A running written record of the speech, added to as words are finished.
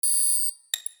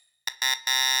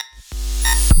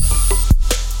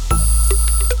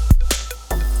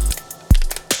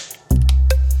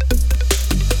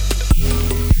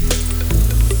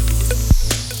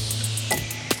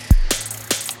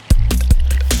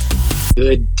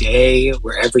good day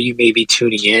wherever you may be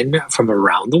tuning in from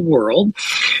around the world.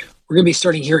 We're going to be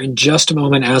starting here in just a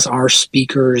moment as our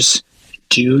speakers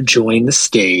do join the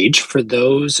stage. For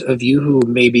those of you who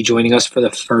may be joining us for the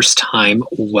first time,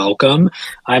 welcome.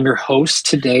 I'm your host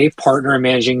today, partner and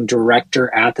managing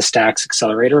director at the Stacks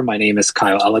Accelerator. My name is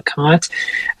Kyle Ellicott.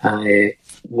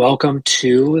 Welcome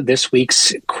to this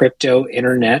week's Crypto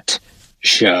Internet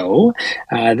Show.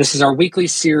 This is our weekly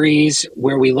series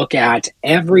where we look at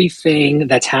everything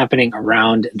that's happening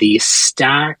around the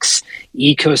Stacks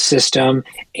ecosystem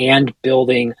and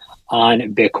building on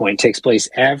Bitcoin. It takes place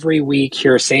every week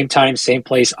here, same time, same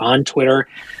place on Twitter,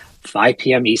 5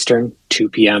 p.m. Eastern, 2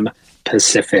 p.m.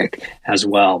 Pacific as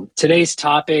well. Today's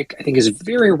topic, I think, is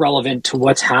very relevant to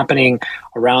what's happening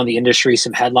around the industry.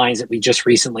 Some headlines that we just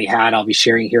recently had, I'll be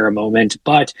sharing here in a moment,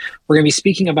 but we're going to be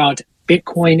speaking about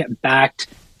Bitcoin-backed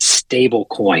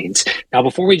stablecoins. Now,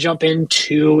 before we jump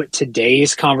into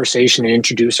today's conversation and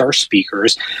introduce our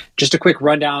speakers, just a quick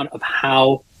rundown of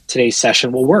how today's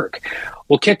session will work.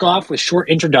 We'll kick off with short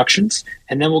introductions,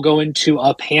 and then we'll go into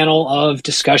a panel of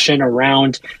discussion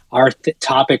around our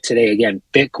topic today. Again,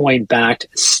 Bitcoin-backed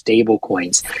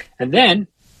stablecoins. And then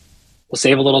we'll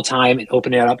save a little time and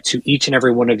open it up to each and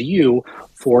every one of you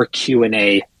for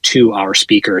Q&A to our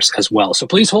speakers as well. So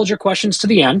please hold your questions to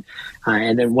the end.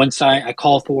 And then once I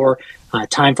call for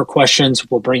time for questions,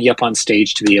 we'll bring you up on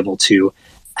stage to be able to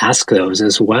ask those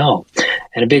as well.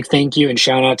 And a big thank you and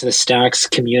shout out to the Stacks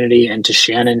community and to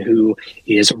Shannon, who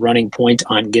is running point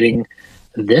on getting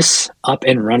this up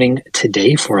and running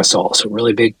today for us all. So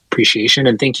really big appreciation,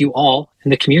 and thank you all in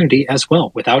the community as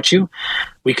well. Without you,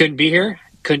 we couldn't be here,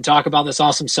 couldn't talk about this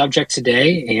awesome subject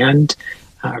today, and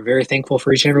are very thankful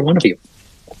for each and every one of you.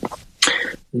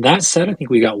 That said, I think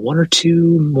we got one or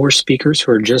two more speakers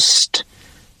who are just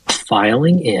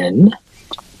filing in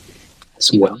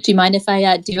as well. Do you mind if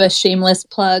I do a shameless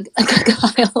plug,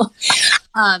 Kyle?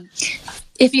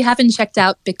 If you haven't checked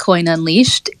out Bitcoin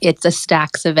Unleashed, it's a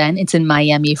Stacks event. It's in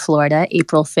Miami, Florida,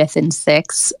 April 5th and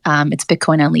 6th. It's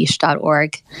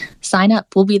bitcoinunleashed.org. Sign up.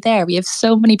 We'll be there. We have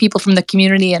so many people from the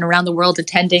community and around the world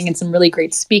attending, and some really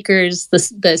great speakers.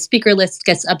 The speaker list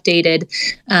gets updated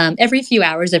every few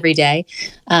hours, every day.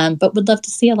 But would love to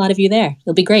see a lot of you there.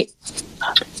 It'll be great.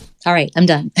 All right, I'm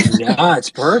done. Yeah,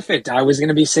 it's perfect. I was going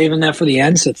to be saving that for the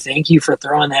end, so thank you for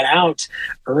throwing that out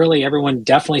early. Everyone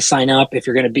definitely sign up. If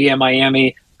you're going to be in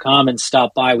Miami, come and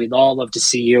stop by. We'd all love to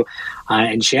see you.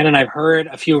 And Shannon, I've heard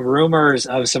a few rumors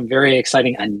of some very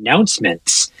exciting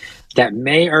announcements that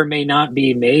may or may not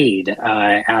be made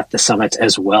at the summit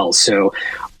as well. So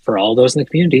for all those in the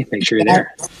community, make sure you're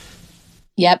there.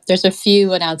 Yep, there's a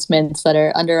few announcements that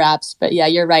are under wraps, but yeah,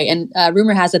 you're right. And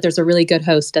rumor has it there's a really good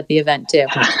host at the event too.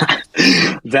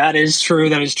 That is true.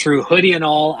 That is true. Hoodie and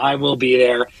all, I will be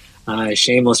there.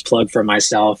 Shameless plug for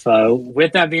myself.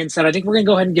 With that being said, I think we're going to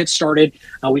go ahead and get started.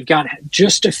 We've got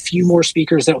just a few more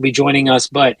speakers that will be joining us,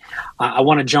 but I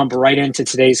want to jump right into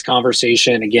today's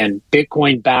conversation. Again,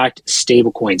 Bitcoin-backed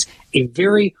stablecoins, a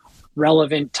very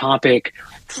relevant topic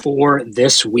for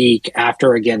this week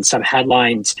after, again, some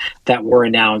headlines that were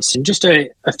announced, and just a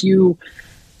few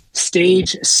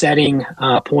stage setting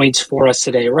points for us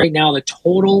today. Right now, the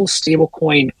total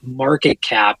stablecoin market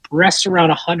cap rests around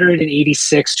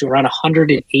 186 to around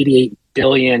 $188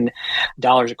 billion,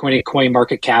 according to Coin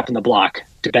Market Cap in the block.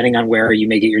 Depending on where you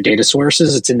may get your data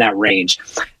sources, it's in that range.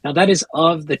 Now, that is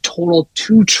of the total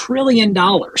 $2 trillion.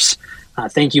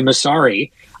 Thank you,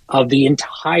 Masari, of the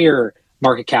entire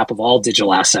market cap of all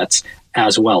digital assets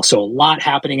as well. So a lot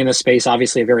happening in this space,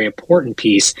 obviously a very important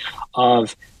piece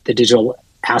of the digital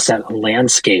asset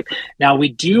landscape. Now, we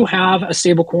do have a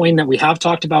stablecoin that we have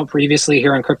talked about previously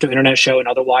here on Crypto Internet Show and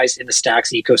otherwise in the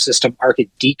Stacks ecosystem,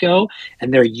 Arcadico,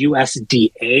 and their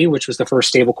USDA, which was the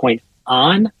first stablecoin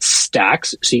on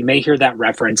Stacks. So you may hear that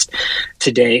referenced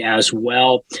today as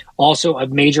well. Also, a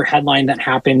major headline that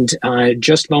happened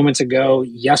just moments ago,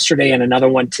 yesterday, and another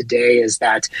one today is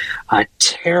that the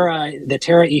Terra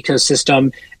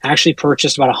ecosystem actually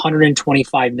purchased about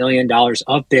 $125 million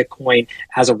of Bitcoin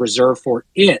as a reserve for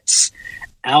its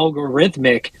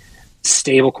algorithmic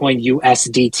stablecoin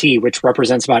USDT, which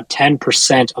represents about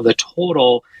 10% of the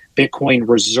total Bitcoin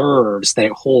reserves that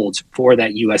it holds for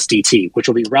that USDT, which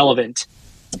will be relevant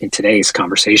in today's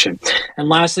conversation. And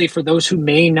lastly, for those who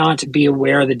may not be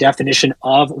aware of the definition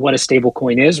of what a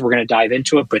stablecoin is, we're going to dive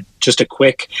into it, but just a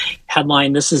quick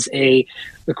headline. This is a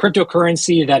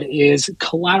cryptocurrency that is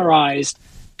collateralized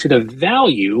to the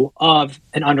value of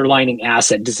an underlying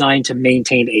asset designed to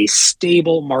maintain a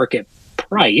stable market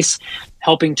price,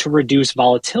 helping to reduce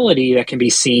volatility that can be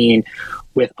seen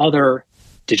with other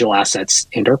digital assets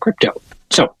and or crypto.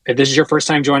 So if this is your first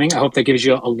time joining, I hope that gives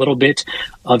you a little bit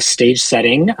of stage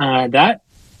setting. That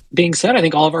being said, I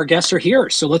think all of our guests are here.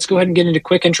 So let's go ahead and get into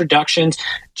quick introductions.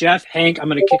 Jeff, Hank, I'm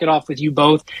going to kick it off with you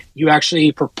both. You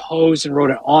actually proposed and wrote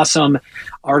an awesome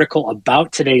article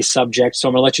about today's subject. So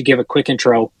I'm going to let you give a quick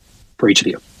intro for each of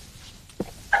you.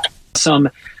 Some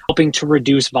helping to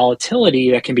reduce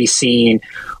volatility that can be seen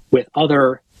with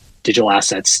other digital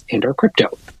assets and or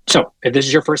crypto. So if this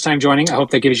is your first time joining, I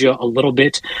hope that gives you a little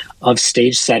bit of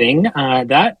stage setting.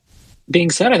 That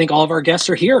being said, I think all of our guests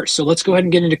are here. So let's go ahead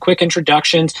and get into quick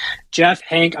introductions. Jeff,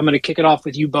 Hank, I'm going to kick it off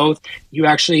with you both. You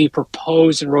actually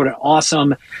proposed and wrote an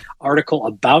awesome article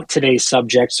about today's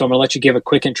subject. So I'm going to let you give a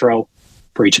quick intro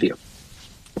for each of you.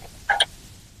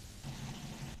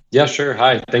 Yeah, sure.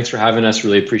 Hi. Thanks for having us.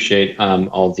 Really appreciate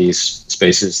all these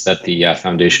spaces that the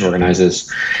foundation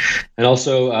organizes. And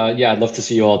also, I'd love to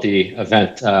see you all at the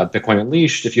event, Bitcoin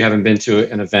Unleashed. If you haven't been to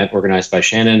an event organized by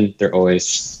Shannon, they're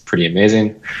always pretty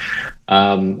amazing.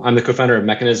 I'm the co-founder of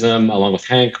Mechanism. Along with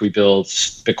Hank, we build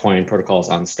Bitcoin protocols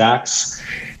on stacks.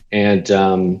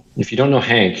 And if you don't know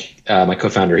Hank, my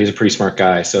co-founder, he's a pretty smart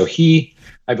guy. So he,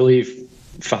 I believe,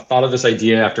 thought of this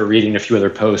idea after reading a few other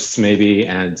posts maybe,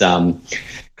 and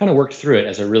kind of worked through it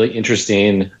as a really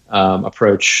interesting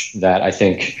approach that I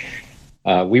think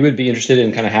we would be interested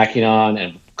in kind of hacking on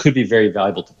and could be very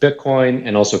valuable to Bitcoin,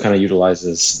 and also kind of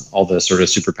utilizes all the sort of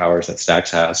superpowers that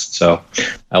Stacks has. So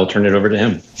I will turn it over to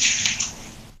him.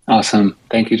 Awesome.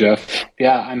 Thank you, Jeff.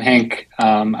 Yeah, I'm Hank.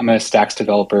 I'm a Stacks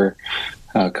developer,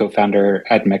 co-founder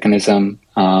at Mechanism.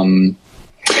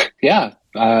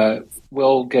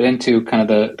 We'll get into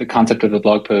kind of the concept of the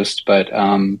blog post, but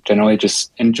generally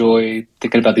just enjoy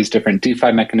thinking about these different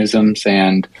DeFi mechanisms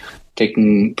and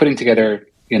putting together,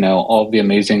 all of the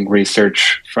amazing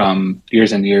research from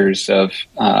years and years of,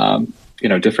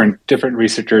 different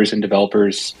researchers and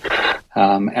developers.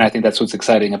 And I think that's what's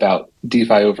exciting about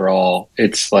DeFi overall.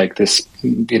 It's like this,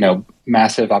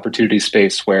 massive opportunity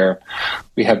space where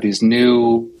we have these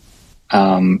new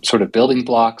sort of building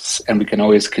blocks, and we can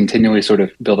always continually sort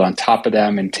of build on top of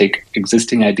them and take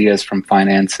existing ideas from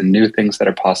finance and new things that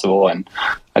are possible. And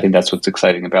I think that's what's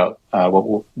exciting about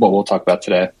what we'll talk about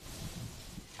today.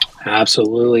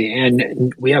 Absolutely.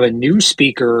 And we have a new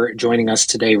speaker joining us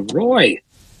today. Roy,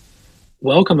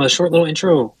 welcome. A short little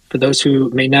intro for those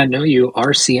who may not know you,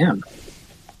 RCM.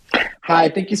 Hi,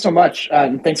 thank you so much.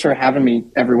 And thanks for having me,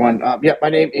 everyone. My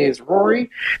name is Rory.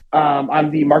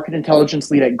 I'm the market intelligence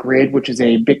lead at Grid, which is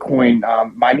a Bitcoin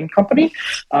mining company.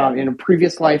 In a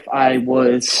previous life, I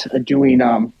was doing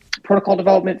protocol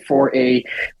development for a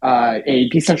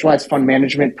decentralized fund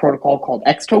management protocol called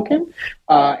X Token.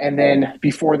 And then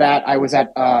before that, I was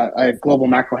at a global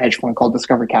macro hedge fund called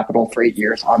Discovery Capital for 8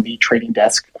 years on the trading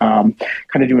desk, kind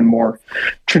of doing more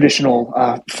traditional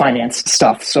finance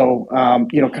stuff. So,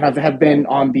 kind of have been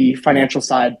on the financial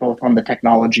side, both on the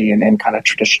technology and kind of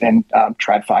tradition and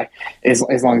TradFi. As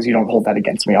long as you don't hold that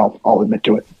against me, I'll admit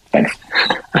to it. Thanks.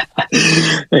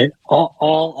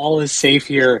 all is safe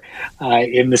here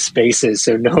in the spaces,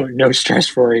 so no stress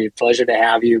for you. Pleasure to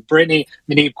have you. Brittany,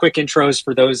 Muneeb, quick intros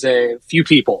for those few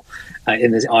people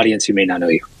in the audience who may not know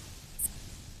you.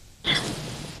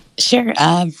 Sure.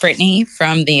 Brittany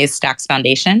from the Stacks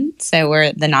Foundation. So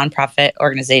we're the nonprofit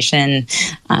organization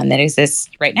that exists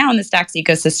right now in the Stacks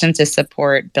ecosystem to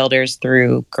support builders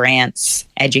through grants,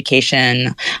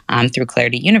 education, through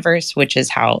Clarity Universe, which is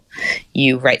how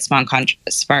you write smart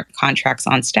contracts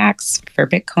on Stacks for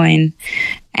Bitcoin.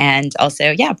 And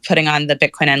also, putting on the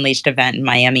Bitcoin Unleashed event in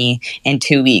Miami in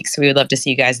 2 weeks. We would love to see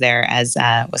you guys there, as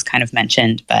was kind of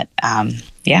mentioned. But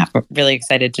we're really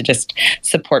excited to just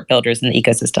support builders in the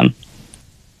ecosystem.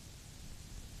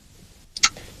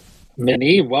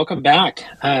 Muneeb, welcome back.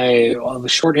 A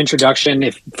short introduction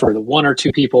for the one or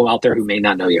two people out there who may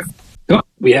not know you.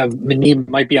 We have Muneeb,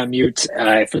 might be on mute.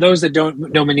 For those that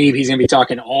don't know Muneeb, he's going to be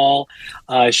talking all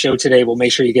show today. We'll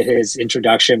make sure you get his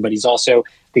introduction, but he's also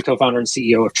the co-founder and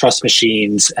CEO of Trust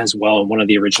Machines as well, and one of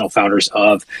the original founders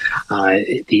of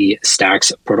the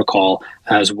Stacks protocol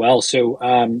as well. So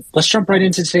let's jump right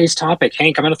into today's topic.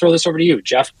 Hank, I'm going to throw this over to you.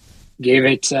 Jeff gave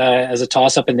it as a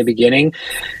toss-up in the beginning.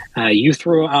 You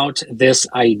threw out this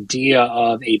idea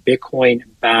of a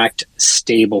Bitcoin-backed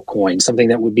stablecoin, something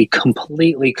that would be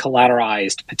completely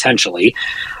collateralized potentially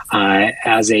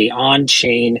as a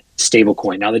on-chain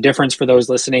stablecoin. Now, the difference for those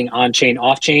listening, on-chain,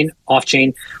 off-chain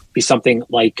would be something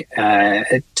like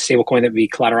a stablecoin that would be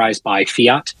collateralized by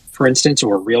fiat, for instance,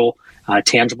 or real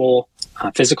tangible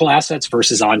physical assets,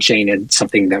 versus on-chain and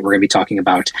something that we're going to be talking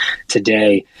about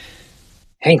today.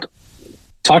 Hank,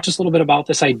 talk to us a little bit about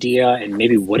this idea and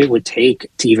maybe what it would take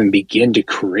to even begin to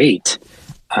create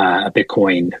a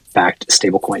Bitcoin-backed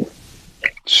stablecoin?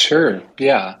 Sure.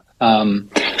 Yeah.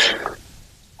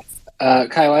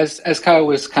 Kyle, as Kyle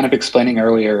was kind of explaining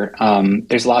earlier,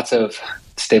 there's lots of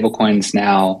stablecoins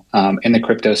now in the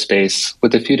crypto space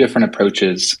with a few different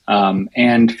approaches.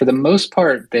 And for the most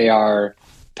part, they are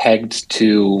pegged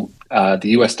to the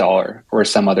US dollar or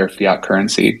some other fiat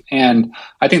currency. And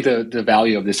I think the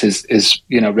value of this is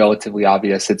relatively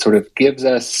obvious. It sort of gives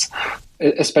us,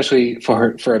 especially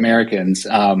for Americans,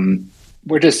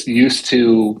 we're just used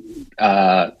to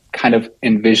kind of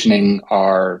envisioning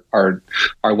our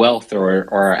wealth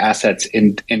or our assets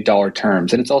in dollar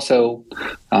terms, and it's also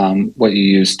what you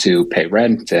use to pay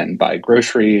rent and buy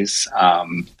groceries.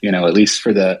 At least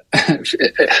for the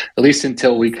at least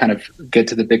until we kind of get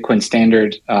to the Bitcoin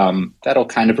standard, that'll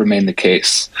kind of remain the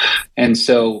case. And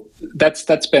so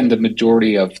that's been the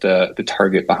majority of the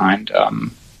target behind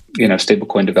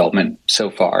stablecoin development so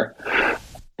far.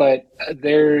 But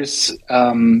there's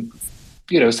some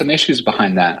issues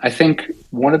behind that. I think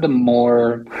one of the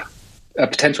more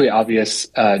potentially obvious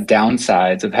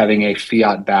downsides of having a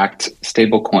fiat-backed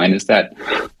stablecoin is that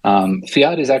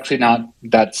fiat is actually not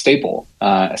that stable,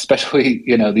 especially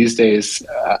these days.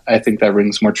 I think that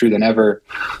rings more true than ever.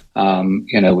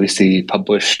 We see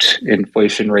published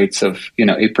inflation rates of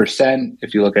 8%.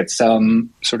 If you look at some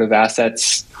sort of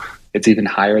assets, it's even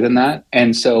higher than that.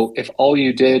 And so if all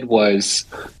you did was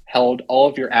held all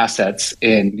of your assets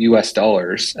in US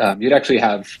dollars, you'd actually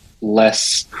have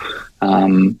less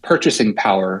purchasing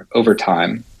power over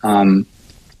time. And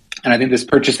I think this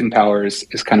purchasing power is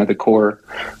kind of the core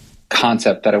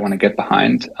concept that I want to get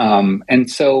behind. And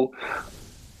so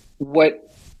what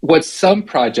some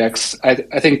projects, I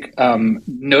think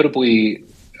notably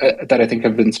that I think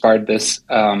have inspired this,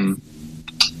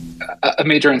 a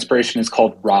major inspiration is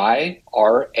called RAI,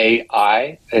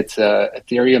 R-A-I. It's a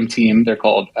Ethereum team. They're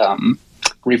called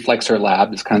Reflexor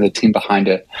Lab is kind of the team behind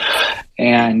it.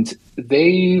 And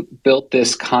they built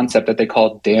this concept that they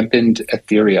call dampened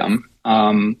Ethereum,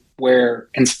 where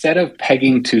instead of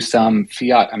pegging to some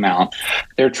fiat amount,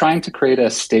 they're trying to create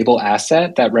a stable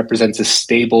asset that represents a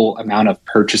stable amount of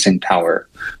purchasing power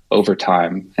over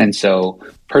time. And so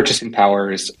purchasing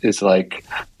power is like,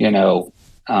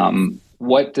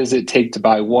 what does it take to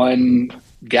buy 1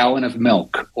 gallon of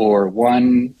milk or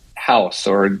 1 house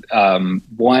or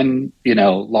one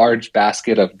large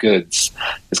basket of goods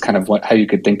is kind of how you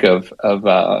could think of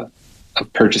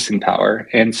purchasing power.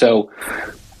 And so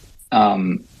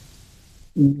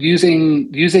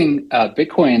using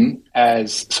Bitcoin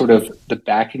as sort of the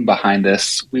backing behind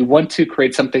this, we want to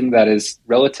create something that is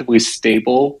relatively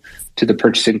stable to the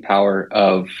purchasing power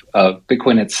of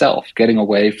Bitcoin itself, getting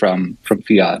away from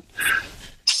fiat.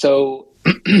 So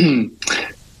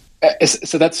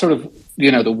that's sort of,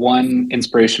 the one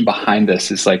inspiration behind this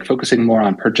is like focusing more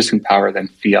on purchasing power than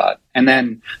fiat. And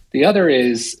then the other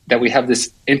is that we have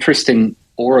this interesting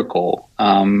oracle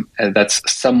that's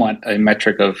somewhat a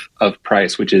metric of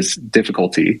price, which is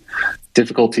difficulty.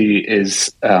 Difficulty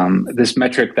is this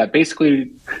metric that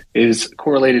basically is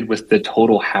correlated with the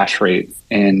total hash rate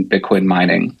in Bitcoin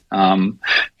mining.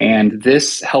 And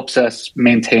this helps us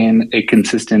maintain a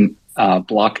consistent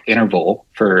block interval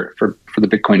for the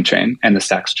Bitcoin chain and the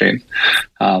Stacks chain,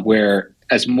 where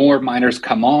as more miners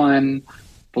come on,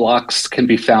 blocks can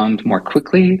be found more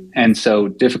quickly. And so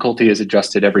difficulty is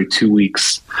adjusted every 2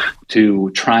 weeks to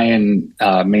try and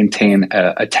maintain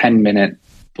a 10-minute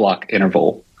block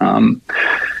interval.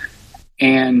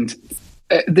 And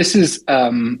this is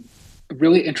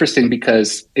really interesting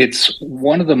because it's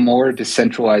one of the more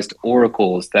decentralized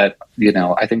oracles that,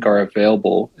 I think are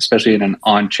available, especially in an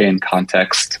on-chain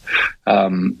context.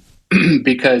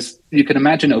 Because you can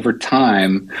imagine over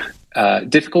time,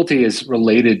 difficulty is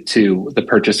related to the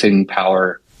purchasing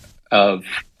power of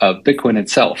Bitcoin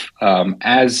itself.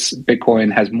 As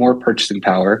Bitcoin has more purchasing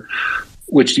power,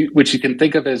 which you can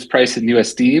think of as price in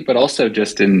USD, but also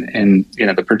just in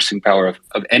the purchasing power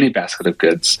of any basket of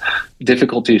goods,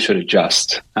 difficulty should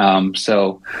adjust.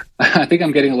 So I think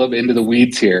I'm getting a little bit into the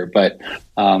weeds here, but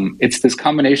it's this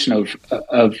combination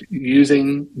of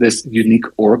using this unique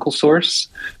oracle source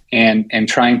and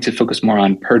trying to focus more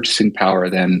on purchasing power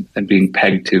than being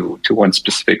pegged to one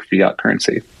specific fiat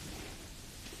currency.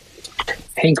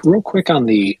 Hank, real quick on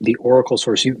the oracle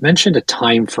source, you mentioned a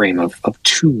time frame of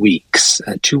 2 weeks,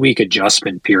 a 2-week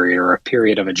adjustment period or a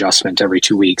period of adjustment every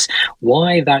 2 weeks.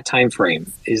 Why that time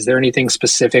frame? Is there anything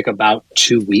specific about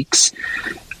 2 weeks?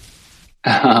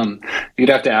 You'd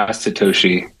have to ask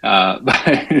Satoshi,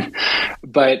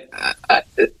 but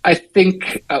I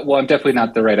think, well, I'm definitely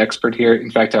not the right expert here. In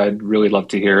fact, I'd really love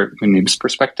to hear Muneeb's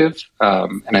perspective,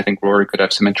 and I think Rory could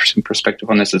have some interesting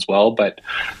perspective on this as well. But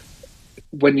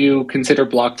when you consider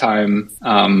block time,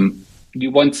 you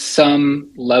want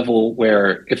some level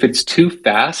where if it's too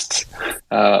fast,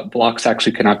 blocks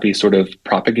actually cannot be sort of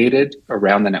propagated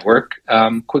around the network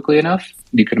quickly enough.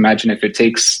 You can imagine if it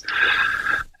takes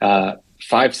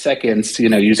 5 seconds,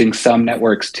 using some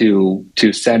networks to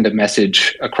send a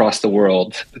message across the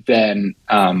world, then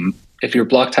if your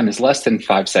block time is less than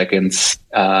 5 seconds,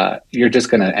 you're just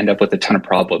going to end up with a ton of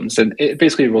problems. And it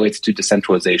basically relates to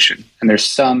decentralization. And there's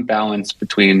some balance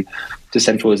between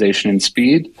decentralization and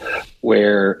speed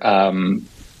where, I'm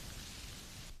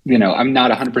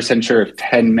not 100% sure if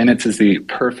 10 minutes is the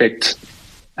perfect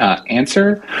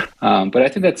answer. But I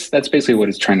think that's basically what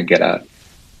it's trying to get at.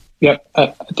 Yeah, I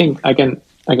think I can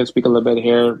speak a little bit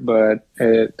here, but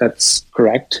that's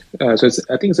correct. I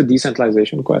think it's a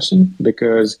decentralization question,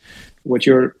 because what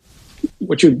you're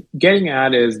getting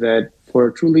at is that for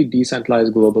a truly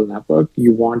decentralized global network,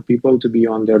 you want people to be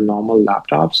on their normal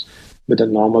laptops with a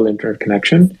normal internet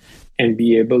connection and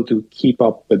be able to keep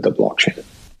up with the blockchain,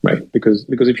 right? Because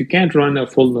if you can't run a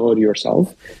full node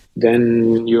yourself,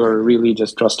 then you're really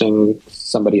just trusting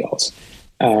somebody else.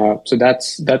 So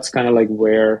that's kind of like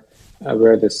where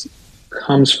this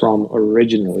comes from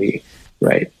originally,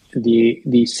 right?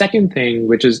 The second thing,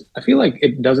 which is, I feel like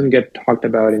it doesn't get talked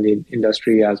about in the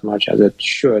industry as much as it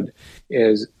should,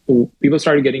 is people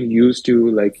started getting used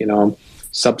to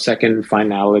sub-second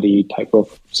finality type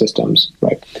of systems,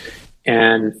 right?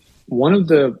 And one of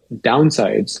the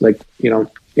downsides,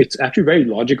 it's actually very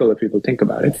logical if people think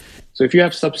about it. So if you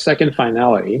have sub-second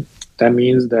finality, that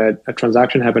means that a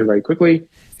transaction happened very quickly,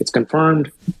 it's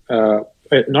confirmed,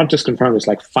 not just confirmed, it's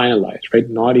like finalized, right?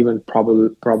 Not even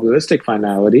probabilistic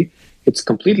finality. It's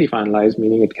completely finalized,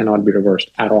 meaning it cannot be reversed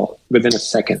at all within a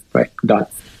second, right? Done.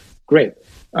 Great.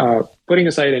 Putting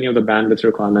aside any of the bandwidth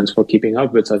requirements for keeping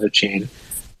up with such a chain,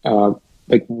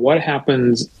 what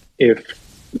happens if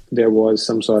there was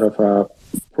some sort of a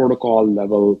protocol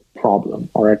level problem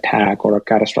or attack or a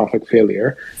catastrophic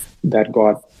failure that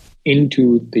got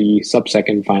into the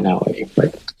sub-second finality,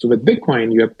 right? So with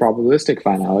Bitcoin, you have probabilistic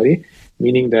finality,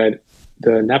 meaning that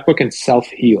the network can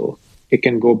self-heal. It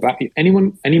can go back.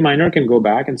 Any miner can go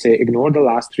back and say, ignore the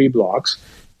last 3 blocks.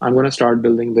 I'm going to start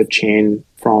building the chain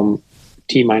from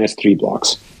T minus 3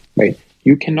 blocks, right?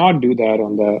 You cannot do that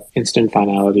on the instant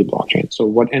finality blockchain. So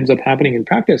what ends up happening in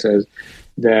practice is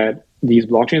that these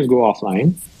blockchains go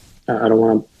offline. I don't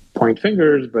want to point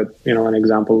fingers, but an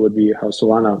example would be how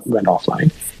Solana went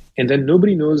offline. And then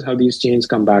nobody knows how these chains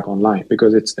come back online,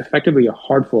 because it's effectively a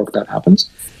hard fork that happens,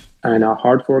 and a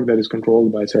hard fork that is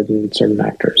controlled by certain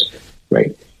actors,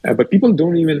 right? But people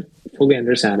don't even fully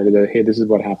understand it, that, hey, this is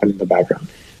what happened in the background.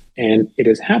 And it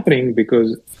is happening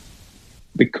because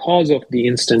of the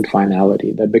instant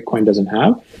finality that Bitcoin doesn't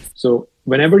have. So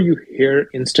whenever you hear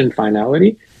instant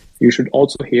finality, you should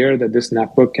also hear that this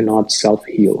network cannot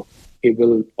self-heal. It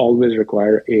will always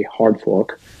require a hard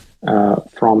fork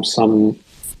from some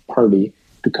party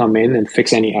to come in and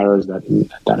fix any errors that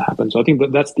happen. So I think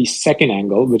that's the second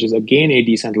angle, which is again a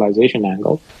decentralization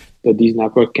angle, that these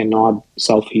networks cannot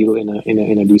self-heal in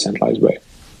a decentralized way.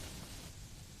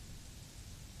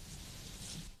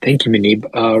 Thank you, Muneeb.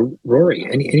 Rory,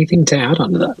 anything to add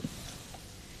on to that?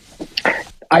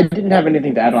 I didn't have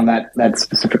anything to add on that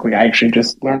specifically. I actually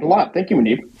just learned a lot. Thank you,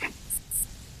 Muneeb.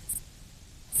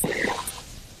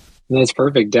 That's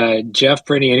perfect. Jeff,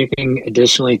 Brittany, anything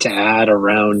additionally to add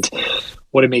around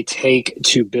what it may take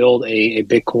to build a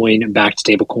Bitcoin-backed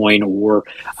stablecoin, or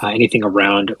anything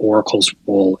around Oracle's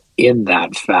role in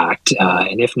that fact?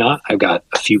 And if not, I've got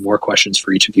a few more questions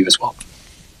for each of you as well.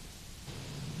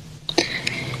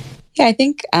 Yeah, I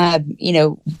think,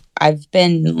 I've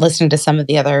been listening to some of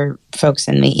the other folks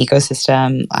in the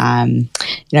ecosystem.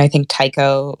 I think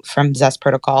Tycho from Zest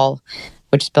Protocol,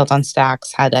 which is built on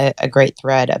Stacks, had a great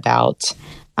thread about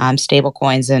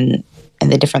stablecoins and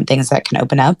the different things that can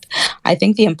open up. I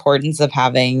think the importance of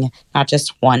having not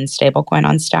just one stablecoin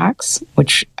on Stacks,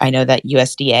 which I know that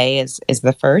USDA is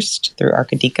the first through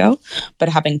Arcadico, but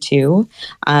having 2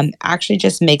 actually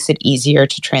just makes it easier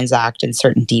to transact in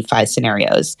certain DeFi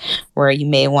scenarios where you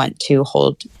may want to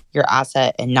hold your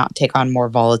asset and not take on more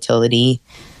volatility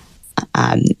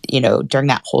during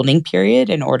that holding period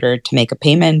in order to make a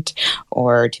payment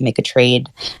or to make a trade.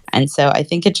 And so I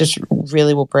think it just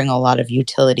really will bring a lot of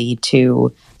utility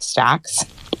to Stacks.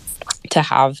 to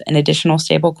have an additional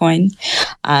stablecoin.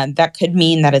 That could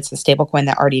mean that it's a stablecoin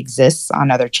that already exists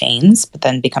on other chains, but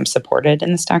then becomes supported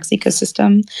in the Stacks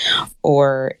ecosystem,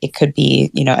 or it could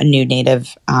be, a new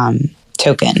native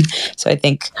token. So I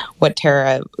think what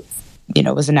Terra,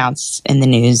 was announced in the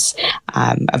news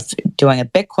of doing a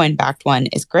Bitcoin-backed one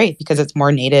is great because it's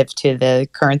more native to the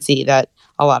currency that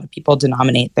a lot of people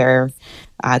denominate their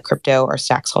crypto or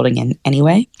Stacks holding in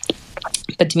anyway.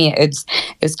 But to me, it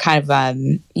was kind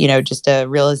of, just a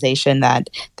realization that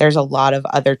there's a lot of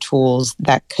other tools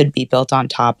that could be built on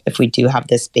top if we do have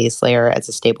this base layer as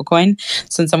a stablecoin.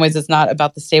 So in some ways, it's not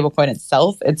about the stablecoin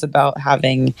itself. It's about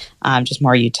having just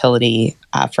more utility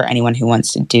for anyone who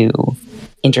wants to do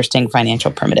interesting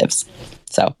financial primitives.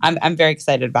 So I'm very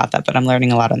excited about that, but I'm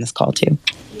learning a lot on this call too.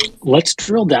 Let's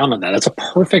drill down on that. That's a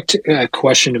perfect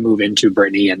question to move into,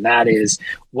 Brittany, and that is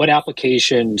what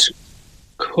applications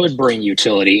could bring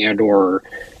utility and or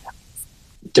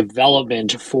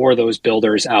development for those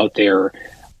builders out there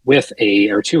with to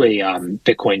a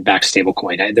Bitcoin-backed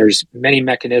stablecoin. There's many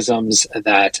mechanisms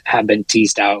that have been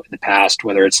teased out in the past,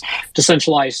 whether it's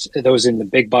decentralized, those in the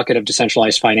big bucket of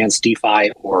decentralized finance,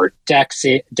 DeFi, or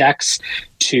DEX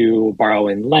to borrow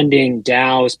and lending,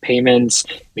 DAOs, payments,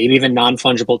 maybe even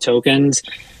non-fungible tokens.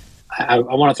 I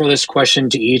want to throw this question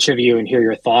to each of you and hear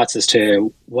your thoughts as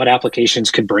to what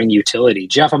applications could bring utility.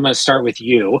 Jeff, I'm going to start with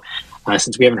you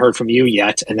since we haven't heard from you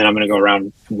yet, and then I'm going to go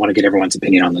around and want to get everyone's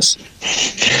opinion on this.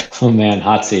 Oh man,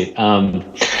 hot seat.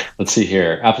 Let's see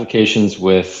here. Applications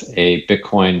with a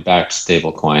Bitcoin-backed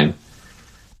stablecoin.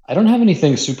 I don't have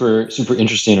anything super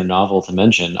interesting or novel to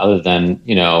mention other than,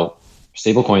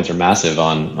 stablecoins are massive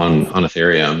on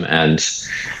Ethereum, and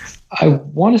I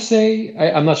want to say,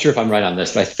 I'm not sure if I'm right on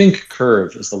this, but I think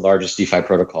Curve is the largest DeFi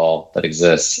protocol that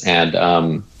exists.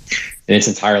 And it's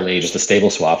entirely just a stable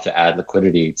swap to add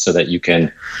liquidity so that you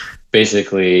can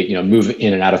basically, move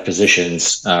in and out of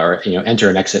positions or, enter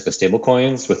and exit with stable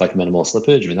coins with like minimal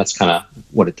slippage. I mean, that's kind of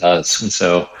what it does. And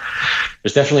so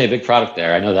there's definitely a big product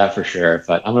there. I know that for sure,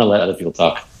 but I'm going to let other people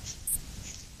talk.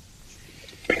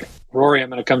 Rory, I'm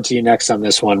going to come to you next on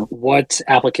this one. What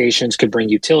applications could bring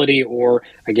utility or,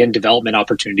 again, development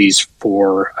opportunities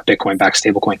for a Bitcoin-backed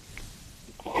stablecoin?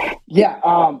 Yeah,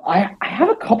 I have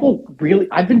a couple really.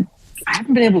 I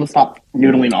haven't been able to stop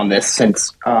noodling on this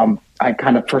since I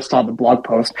kind of first saw the blog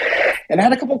post, and I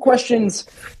had a couple questions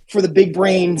for the big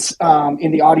brains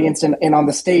in the audience and on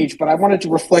the stage. But I wanted to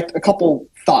reflect a couple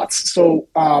thoughts. So,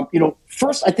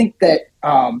 first, I think that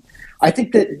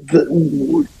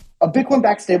a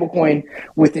Bitcoin-backed stablecoin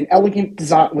with an elegant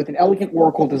design, with an elegant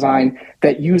Oracle design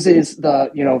that uses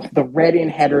the read-in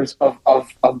headers of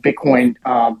Bitcoin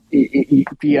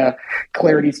via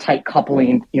Clarity's tight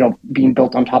coupling, being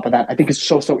built on top of that, I think is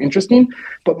so interesting.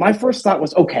 But my first thought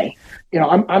was, okay,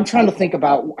 I'm trying to think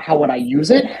about how would I use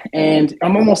it, and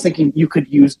I'm almost thinking you could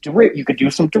do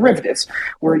some derivatives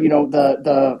where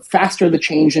the faster the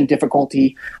change in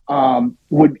difficulty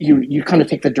would you kind of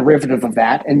take the derivative of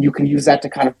that, and you can use that to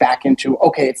kind of back into,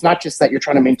 okay, it's not just that you're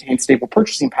trying to maintain stable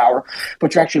purchasing power,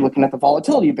 but you're actually looking at the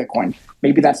volatility of Bitcoin.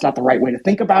 Maybe that's not the right way to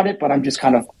think about it, but I'm just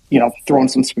kind of throwing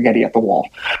some spaghetti at the wall.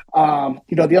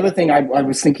 The other thing I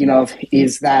was thinking of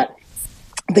is that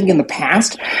I think in the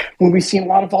past, when we've seen a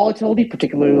lot of volatility,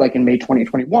 particularly like in May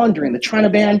 2021 during the China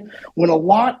ban, when a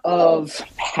lot of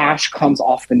hash comes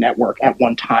off the network at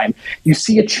one time, you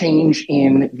see a change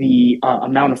in the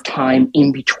amount of time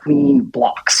in between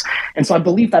blocks. And so I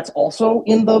believe that's also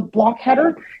in the block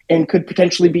header and could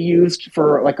potentially be used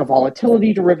for like a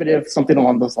volatility derivative, something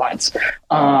along those lines.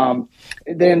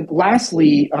 Then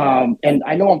lastly, and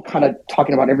I know I'm kind of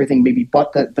talking about everything maybe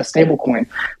but the stable coin,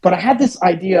 but I had this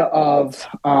idea of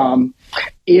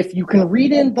if you can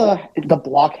read in the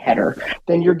block header,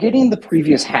 then you're getting the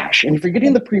previous hash. And if you're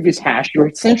getting the previous hash, you're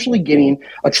essentially getting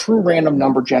a true random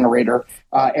number generator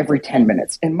every 10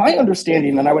 minutes. And my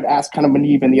understanding, and I would ask kind of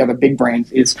Muneeb and the other big brains,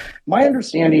 is my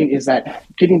understanding is that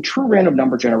getting true random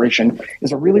number generation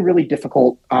is a really, really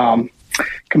difficult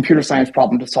computer science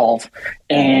problem to solve.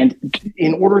 And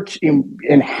in order to,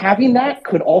 in having that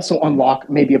could also unlock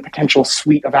maybe a potential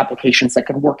suite of applications that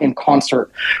could work in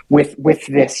concert with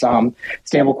this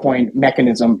stablecoin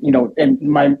mechanism, and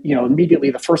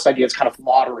immediately the first idea is kind of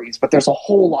lotteries, but there's a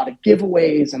whole lot of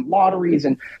giveaways and lotteries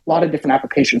and a lot of different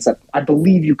applications that I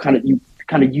believe you kind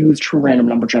of use true random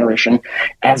number generation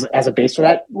as a base for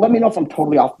that. Let me know if I'm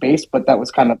totally off base, but those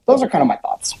are kind of my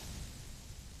thoughts.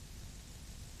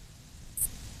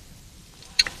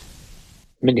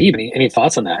 Muneeb, any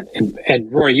thoughts on that?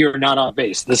 And Roy, you're not off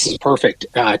base. This is perfect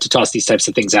to toss these types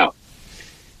of things out.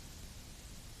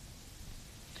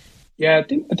 Yeah,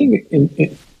 I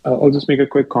think I'll just make a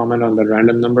quick comment on the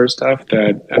random number stuff.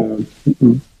 That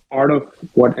part of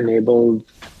what enabled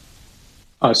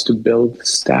us to build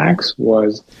stacks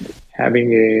was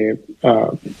having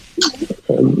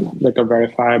like a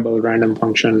verifiable random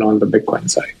function on the Bitcoin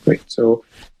side, right? So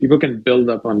people can build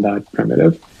up on that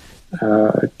primitive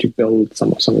to build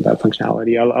some of that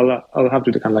functionality. I'll have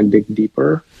to kind of like dig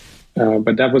deeper,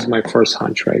 but that was my first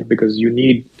hunch, right? Because you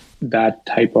need that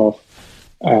type of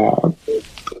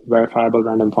verifiable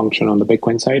random function on the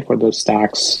Bitcoin side for the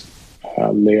stacks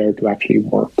layer to actually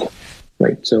work,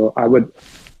 right? So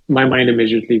my mind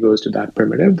immediately goes to that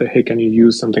primitive. Hey, can you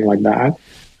use something like that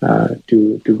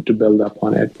to build up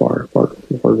on it for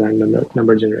random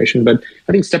number generation? But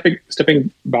I think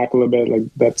stepping back a little bit, like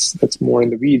that's more in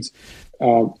the weeds.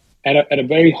 At a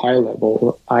very high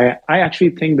level, I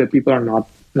actually think that people are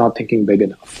not thinking big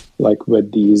enough, like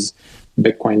with these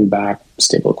Bitcoin-backed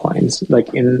stablecoins,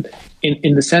 like in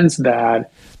the sense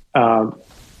that,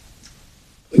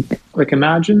 like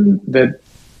imagine that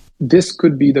this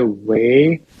could be the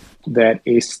way that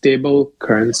a stable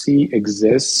currency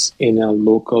exists in a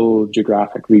local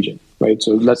geographic region, right?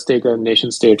 So let's take a nation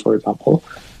state, for example.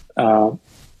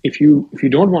 If you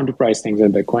don't want to price things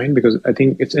in Bitcoin, because I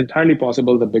think it's entirely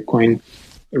possible that Bitcoin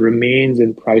remains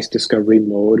in price discovery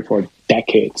mode for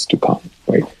decades to come,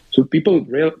 right? So people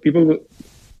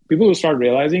will start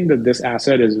realizing that this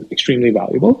asset is extremely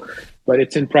valuable, but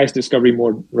it's in price discovery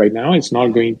mode right now. It's not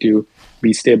going to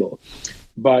be stable,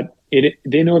 but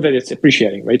they know that it's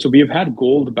appreciating, right? So we have had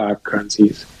gold-backed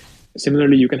currencies.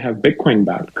 Similarly, you can have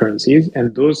Bitcoin-backed currencies,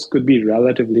 and those could be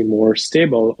relatively more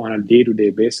stable on a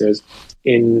day-to-day basis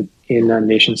in a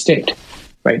nation state,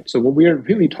 right? So what we are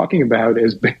really talking about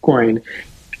is Bitcoin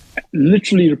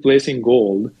literally replacing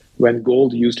gold when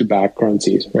gold used to back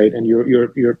currencies, right? And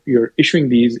you're issuing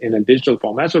these in a digital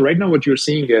format. So right now, what you're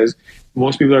seeing is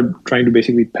most people are trying to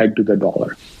basically peg to the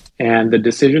dollar. And the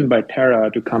decision by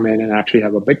Terra to come in and actually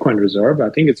have a Bitcoin reserve, I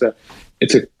think it's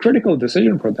a critical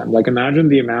decision for them. Like imagine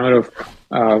the amount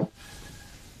of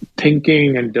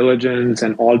thinking and diligence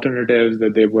and alternatives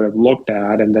that they would have looked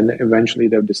at, and then eventually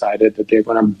they've decided that they're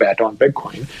going to bet on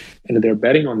Bitcoin, and they're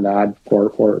betting on that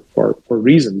for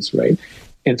reasons, right?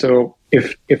 And so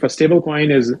if a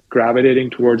stablecoin is gravitating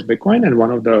towards Bitcoin, and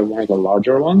one of the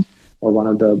larger ones, or one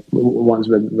of the ones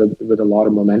with a lot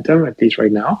of momentum, at least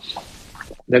right now,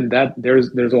 then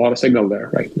there's a lot of signal there,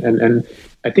 right? And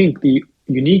I think the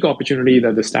unique opportunity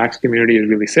that the Stacks community is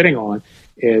really sitting on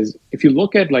is, if you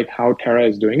look at like how Terra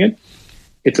is doing it,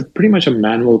 it's pretty much a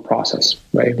manual process,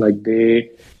 right? Like they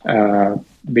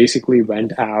basically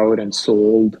went out and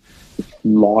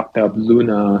locked up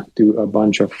Luna to a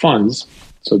bunch of funds,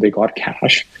 so they got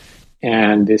cash,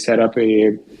 and they set up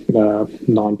a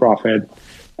nonprofit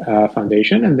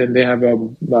foundation, and then they have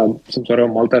some sort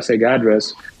of multi-sig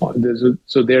address.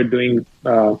 So they're doing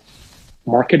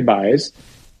market buys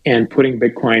and putting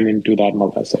Bitcoin into that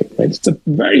multi-sig, right? It's a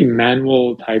very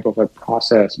manual type of a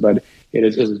process, but it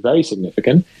is very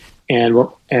significant. And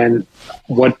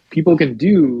what people can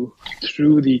do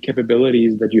through the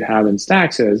capabilities that you have in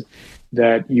Stacks is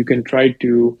that you can try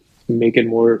to make it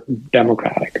more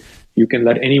democratic. You can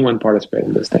let anyone participate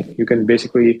in this thing. You can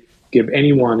basically give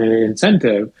anyone an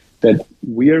incentive that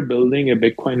we are building a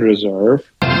Bitcoin reserve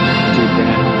to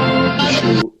then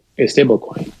issue a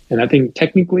stablecoin. And I think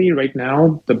technically right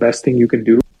now, the best thing you can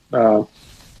do,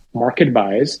 market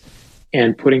buys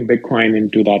and putting Bitcoin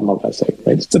into that multi-sig,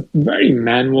 right? It's a very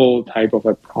manual type of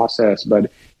a process,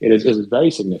 but it is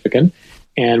very significant.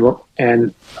 And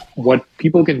what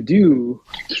people can do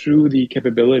through the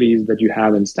capabilities that you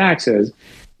have in Stacks is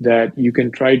that you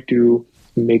can try to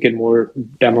make it more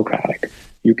democratic.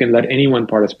 You can let anyone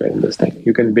participate in this thing.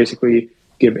 You can basically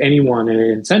give anyone an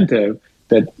incentive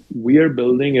that we are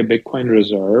building a Bitcoin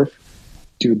reserve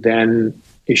to then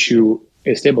issue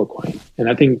a stablecoin. And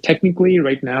I think technically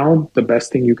right now, the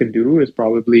best thing you can do is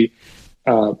probably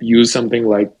use something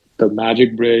like the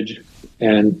Magic Bridge,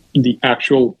 and the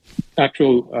actual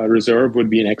reserve would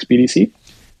be an XBDC.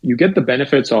 You get the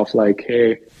benefits of like,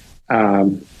 hey,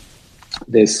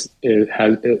 it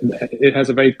has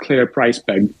a very clear price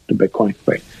peg to Bitcoin,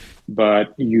 right?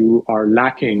 But you are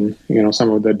lacking, some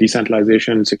of the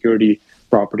decentralization security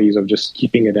properties of just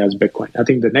keeping it as Bitcoin. I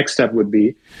think the next step would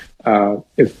be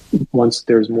if once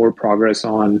there's more progress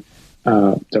on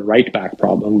the write back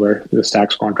problem, where the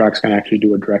Stacks contracts can actually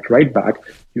do a direct write back,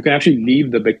 you can actually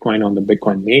leave the Bitcoin on the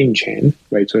Bitcoin main chain,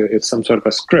 right? So it's some sort of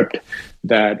a script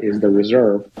that is the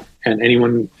reserve, and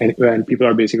people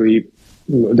are basically,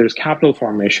 there's capital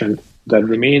formation that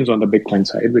remains on the Bitcoin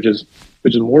side, which is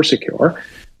more secure,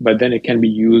 but then it can be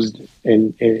used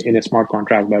in a smart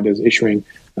contract that is issuing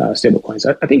stablecoins.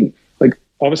 I think, like,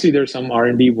 obviously there's some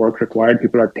R&D work required.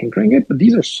 People are tinkering it, but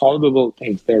these are solvable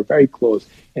things. They're very close.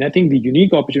 And I think the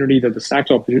unique opportunity that the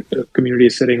Stacks community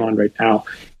is sitting on right now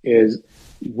is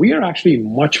we are actually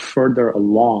much further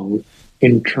along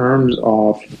in terms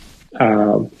of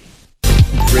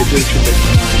bridges to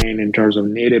Bitcoin, in terms of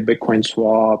native Bitcoin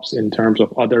swaps, in terms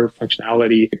of other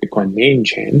functionality, Bitcoin main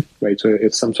chain, right? So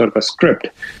it's some sort of a script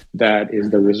that is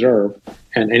the reserve,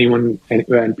 and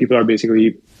people are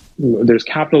basically, there's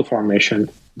capital formation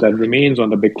that remains on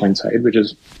the Bitcoin side, which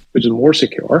is more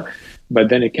secure, but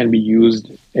then it can be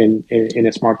used in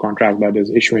a smart contract that is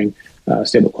issuing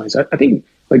stablecoins. I think,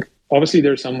 like, obviously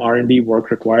there's some R&D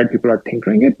work required. People are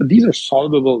tinkering it, but these are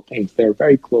solvable things. They're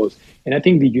very close. And I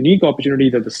think the unique opportunity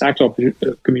that the Stacks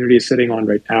community is sitting on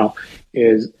right now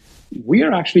is we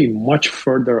are actually much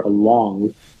further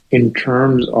along in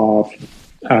terms of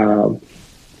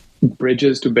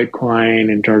bridges to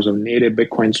Bitcoin, in terms of native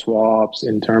Bitcoin swaps,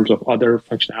 in terms of other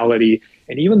functionality,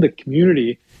 and even the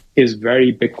community is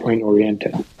very Bitcoin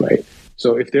oriented, right?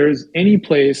 So if there's any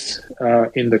place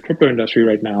in the crypto industry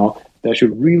right now that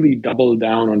should really double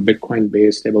down on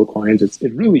Bitcoin-based stablecoins,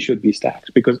 it really should be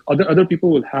Stacks, because other people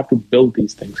will have to build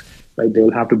these things, right? They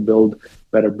will have to build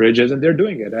better bridges, and they're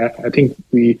doing it. I think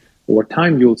over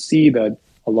time, you'll see that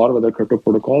a lot of other crypto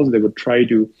protocols, they would try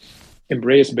to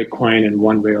embrace Bitcoin in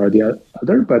one way or the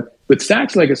other. But with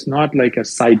Stacks, like, it's not like a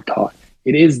side thought.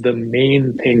 It is the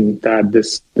main thing that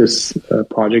this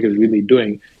project is really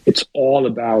doing. It's all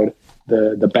about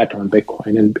the bet on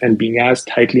Bitcoin and being as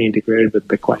tightly integrated with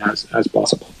Bitcoin as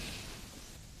possible.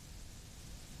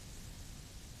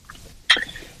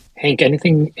 Hank,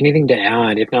 anything to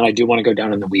add? If not, I do want to go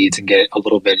down in the weeds and get a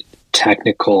little bit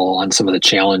technical on some of the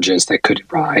challenges that could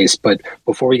arise. But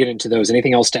before we get into those,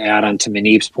 anything else to add on to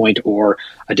Muneeb's point or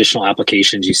additional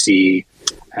applications you see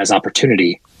as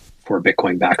opportunity for a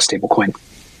Bitcoin-backed stablecoin?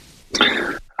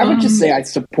 I would just say I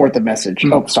support the message.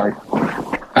 Oh, sorry.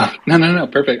 No,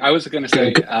 perfect. I was going to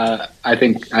say, I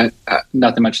think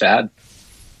nothing much to add.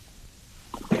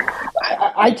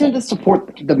 I tend to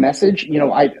support the message. You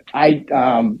know,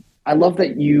 I love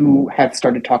that you have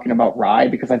started talking about Rye,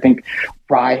 because I think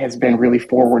Rye has been really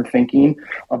forward thinking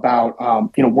about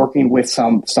working with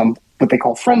some what they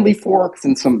call friendly forks,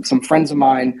 and some friends of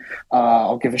mine.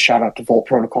 I'll give a shout out to Volt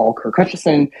Protocol, Kirk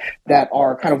Hutchison, that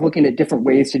are kind of looking at different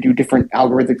ways to do different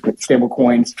algorithmic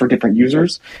stablecoins for different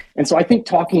users. And so I think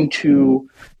talking to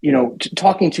you have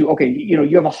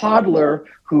a hodler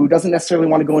who doesn't necessarily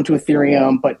want to go into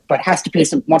Ethereum, but has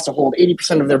to wants to hold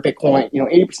 80% of their Bitcoin,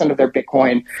 80% of their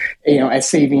Bitcoin, as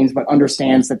savings, but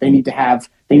understands that they need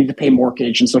to pay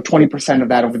mortgage. And so 20% of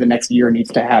that over the next year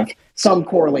needs to have some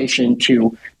correlation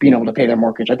to being able to pay their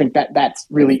mortgage. I think that's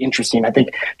really interesting. I think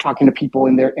talking to people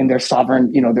in their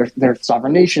sovereign, their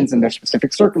sovereign nations and their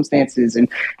specific circumstances. And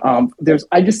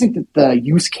I just think that the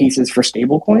use cases for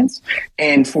stablecoins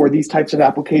and for these types of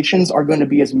applications are going to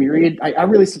be as myriad. I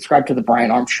really subscribe to the Brian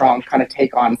Armstrong kind of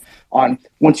take on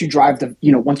once you drive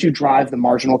the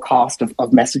marginal cost of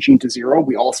messaging to zero.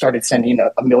 We all started sending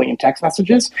a million text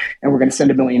messages, and we're going to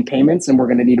send a million payments, and we're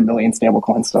going to need a million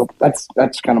stablecoins. So that's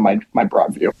kind of my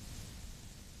broad view.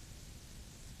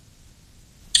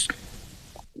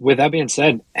 With that being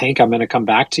said, Hank, I'm going to come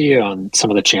back to you on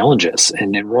some of the challenges.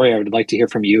 And then Roy, I would like to hear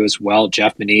from you as well,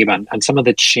 Jeff, Muneeb, on some of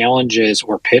the challenges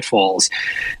or pitfalls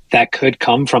that could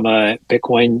come from a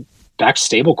Bitcoin-backed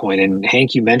stablecoin. And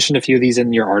Hank, you mentioned a few of these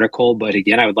in your article, but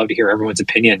again, I would love to hear everyone's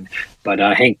opinion. But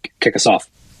Hank, kick us off.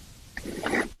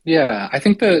 Yeah, I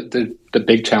think the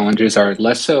big challenges are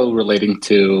less so relating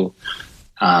to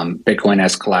Bitcoin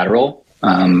as collateral.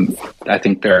 I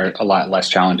think there are a lot less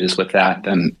challenges with that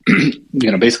than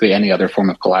basically any other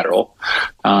form of collateral,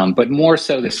 but more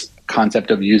so this concept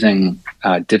of using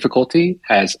difficulty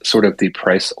as sort of the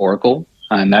price oracle,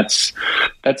 and that's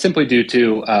simply due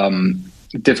to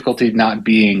difficulty not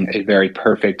being a very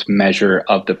perfect measure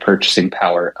of the purchasing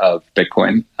power of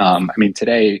Bitcoin. I mean,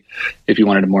 today, if you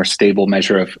wanted a more stable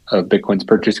measure of Bitcoin's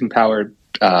purchasing power,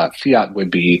 fiat would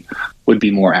be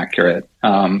more accurate.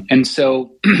 And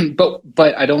so,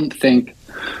 but I don't think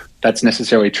that's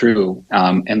necessarily true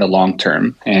in the long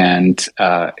term. And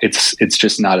it's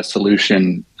just not a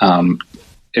solution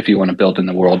if you want to build in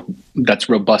the world that's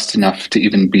robust enough to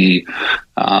even be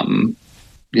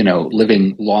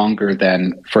living longer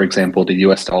than, for example, the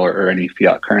US dollar or any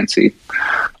fiat currency.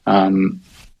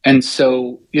 And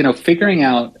so, figuring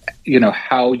out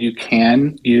how you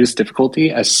can use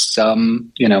difficulty as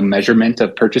some, measurement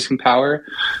of purchasing power,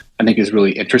 I think is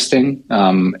really interesting.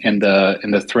 In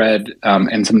the thread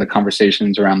and some of the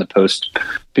conversations around the post,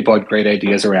 people had great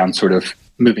ideas around sort of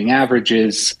moving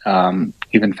averages,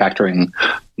 even factoring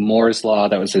Moore's law.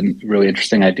 That was a really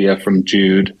interesting idea from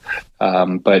Jude.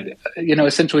 But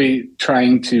essentially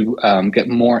trying to get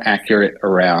more accurate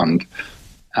around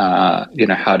how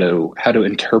to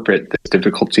interpret this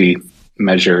difficulty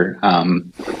measure.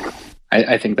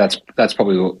 I think that's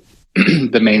probably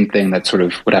the main thing that sort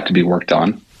of would have to be worked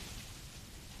on.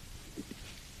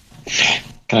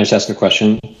 Can I just ask a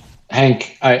question?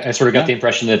 Hank, I sort of got the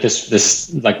impression that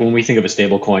this like when we think of a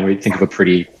stable coin, we think of a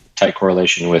pretty tight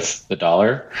correlation with the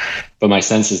dollar. But my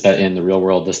sense is that in the real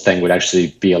world, this thing would actually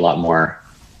be a lot more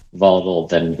volatile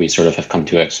than we sort of have come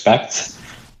to expect.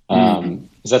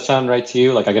 Does that sound right to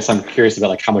you? Like, I guess I'm curious about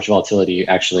like how much volatility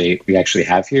we actually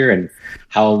have here, and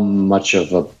how much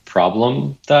of a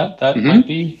problem that might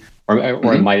be, or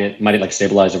might it like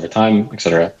stabilize over time, et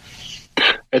cetera?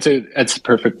 It's a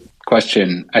perfect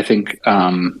question. I think,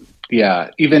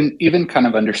 even kind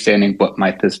of understanding what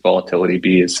might this volatility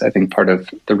be is, I think, part of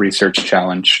the research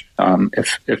challenge.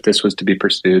 If this was to be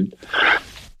pursued,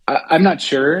 I'm not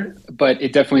sure, but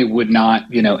it definitely would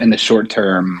not, in the short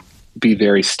term, be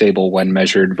very stable when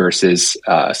measured versus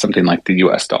something like the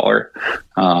US dollar.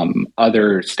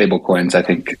 Other stable coins, I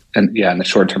think, in the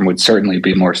short term would certainly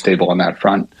be more stable on that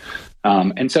front.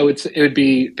 And so it would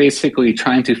be basically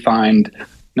trying to find,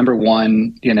 number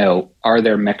one, are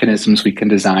there mechanisms we can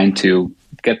design to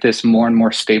get this more and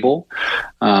more stable?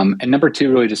 And number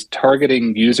two, really just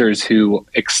targeting users who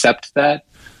accept that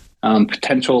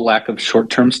potential lack of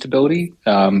short-term stability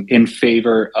in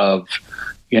favor of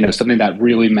something that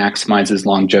really maximizes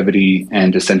longevity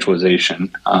and decentralization,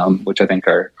 which I think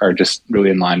are just really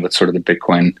in line with sort of the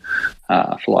Bitcoin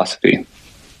philosophy.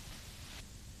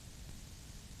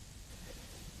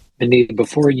 Muneeb,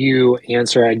 before you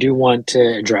answer, I do want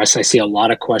to address, I see a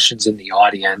lot of questions in the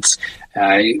audience.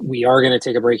 We are going to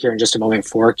take a break here in just a moment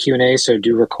for Q&A, so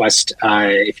do request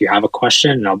if you have a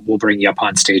question, and we'll bring you up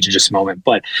on stage in just a moment.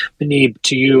 But Muneeb,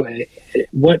 to you,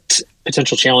 what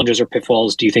potential challenges or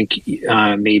pitfalls do you think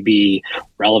may be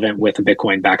relevant with a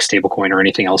Bitcoin-backed stablecoin, or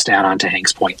anything else to add on to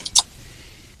Hank's point?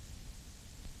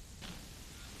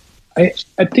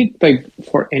 I think, like,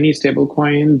 for any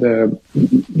stablecoin,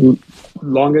 the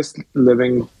longest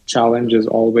living challenge is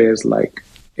always like,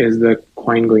 is the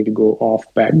coin going to go off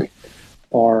peg,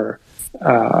 or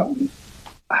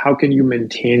how can you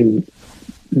maintain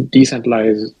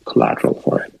decentralized collateral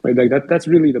for it, right? Like that's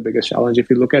really the biggest challenge. If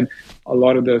you look at a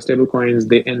lot of the stablecoins,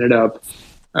 they ended up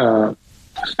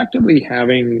effectively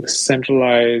having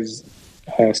centralized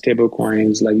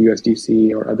stablecoins like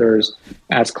USDC or others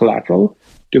as collateral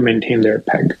to maintain their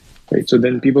peg, right? So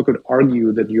then people could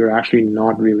argue that you're actually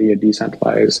not really a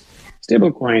decentralized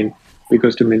stablecoin,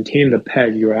 because to maintain the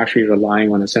peg, you're actually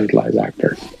relying on a centralized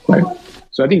actor, right?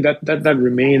 So I think that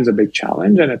remains a big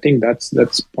challenge, and I think that's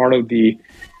part of the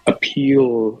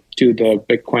appeal to the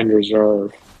Bitcoin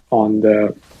reserve on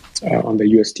the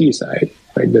UST side,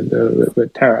 right? The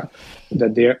Terra,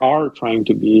 that they are trying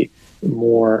to be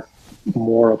more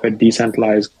of a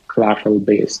decentralized collateral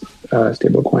based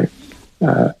stablecoin.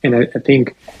 And I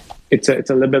think it's a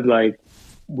little bit like,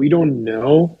 we don't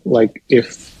know like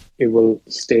if it will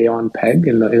stay on peg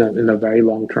in the very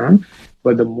long term,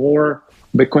 but the more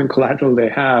Bitcoin collateral they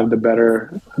have, the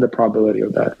better the probability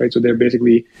of that, right? So they're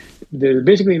basically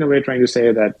in a way trying to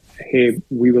say that, hey,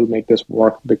 we will make this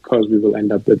work because we will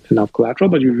end up with enough collateral,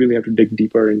 but you really have to dig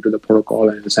deeper into the protocol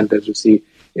and incentives to see,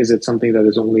 is it something that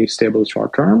is only stable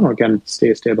short term, or can it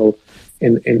stay stable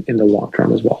in the long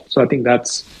term as well? So I think that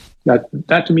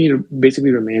to me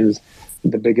basically remains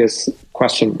the biggest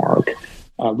question mark.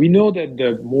 We know that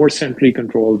the more centrally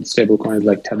controlled stablecoins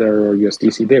like Tether or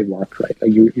USDC, they work, right?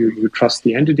 Like you trust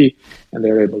the entity, and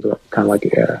they're able to kind of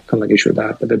like issue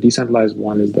that. But the decentralized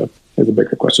one is the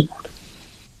bigger question mark.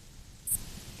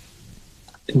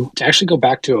 And to actually go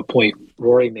back to a point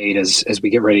Rory made as we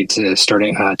get ready to start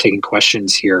taking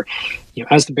questions here,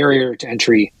 as the barrier to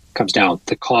entry comes down,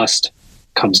 the cost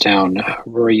comes down.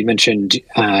 Rory, you mentioned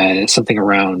something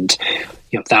around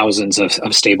thousands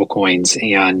of stable coins,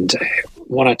 and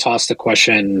want to toss the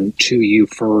question to you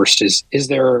first. Is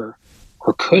there,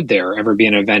 or could there ever be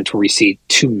an event where we see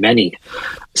too many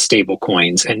stable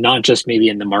coins, and not just maybe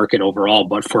in the market overall,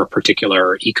 but for a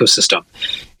particular ecosystem?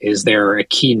 Is there a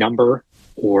key number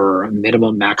or a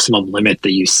minimum maximum limit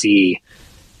that you see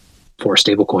for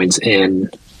stable coins in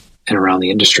and around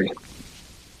the industry?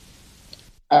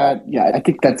 Yeah, I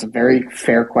think that's a very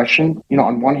fair question.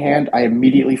 On one hand, I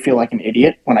immediately feel like an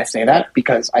idiot when I say that,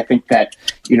 because I think that,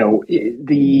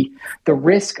 the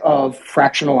risk of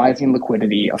fractionalizing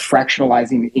liquidity, of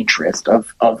fractionalizing interest,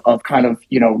 of kind of,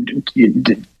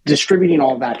 distributing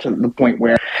all that to the point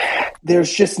where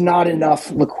there's just not enough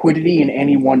liquidity in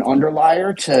any one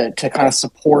underlier to kind of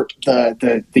support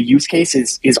the use case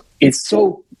is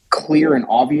so clear and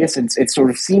obvious. It's sort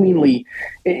of seemingly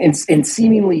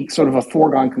sort of a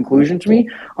foregone conclusion to me.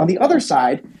 On the other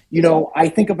side, I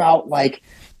think about like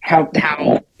how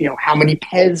many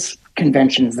PEZ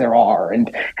conventions there are,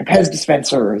 and PEZ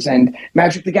dispensers, and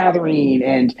Magic the Gathering,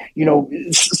 and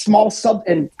small sub,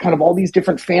 and kind of all these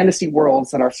different fantasy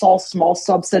worlds that are all small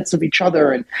subsets of each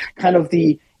other, and kind of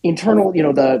the internal,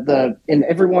 and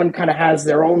everyone kind of has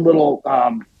their own little,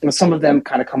 some of them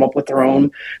kind of come up with their own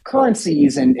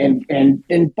currencies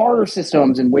and barter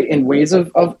systems and ways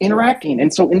of interacting.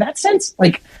 And so in that sense,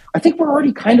 like, I think we're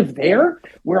already kind of there,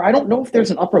 where I don't know if there's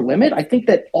an upper limit. I think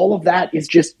that all of that is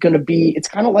just going to be, it's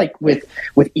kind of like with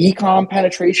e-com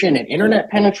penetration and internet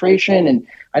penetration. And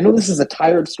I know this is a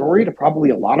tired story to probably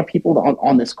a lot of people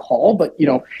on this call, but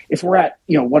if we're at,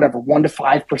 whatever, 1 to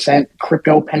 5%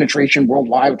 crypto penetration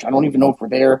worldwide, which I don't even know if we're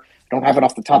there, I don't have it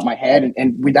off the top of my head,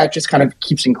 and that just kind of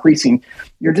keeps increasing.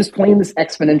 You're just playing this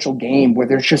exponential game where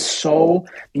there's just so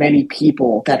many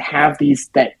people that have these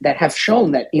that have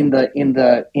shown that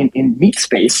in meat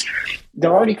space,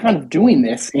 they're already kind of doing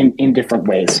this in different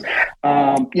ways.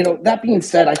 That being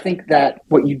said, I think that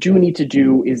what you do need to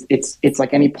do is it's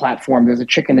like any platform. There's a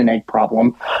chicken and egg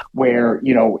problem where,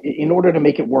 in order to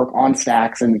make it work on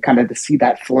Stacks and kind of to see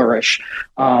that flourish,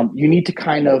 you need to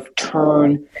kind of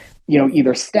turn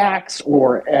either Stacks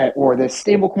or the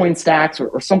stablecoin Stacks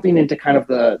or something into kind of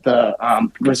the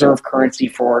reserve currency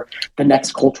for the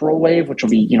next cultural wave, which will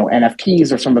be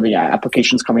NFTs or some of the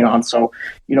applications coming on. So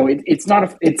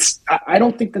I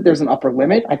don't think that there's an upper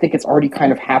limit. I think it's already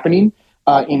kind of happening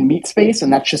in meat space,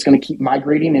 and that's just going to keep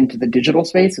migrating into the digital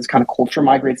space as kind of culture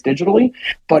migrates digitally.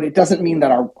 But it doesn't mean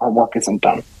that our work isn't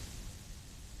done.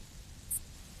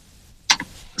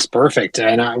 That's perfect.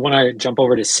 And I want to jump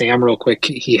over to Sam real quick.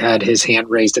 He had his hand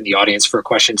raised in the audience for a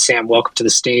question. Sam, welcome to the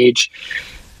stage.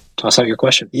 Toss out your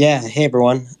question. Yeah. Hey,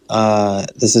 everyone.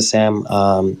 This is Sam.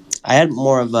 I had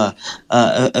more of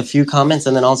a few comments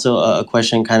and then also a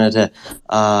question kind of to,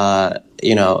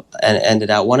 and end it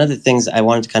out. One of the things I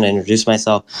wanted to kind of introduce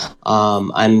myself.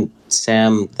 I'm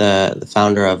Sam, the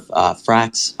founder of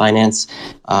Frax Finance.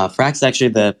 Frax is actually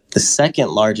the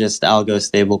second largest algo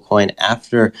stablecoin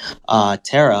after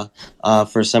Terra.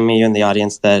 For some of you in the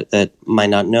audience that might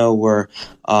not know, we're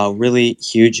really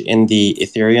huge in the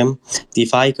Ethereum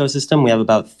DeFi ecosystem. We have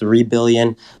about 3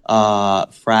 billion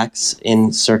Frax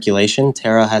in circulation.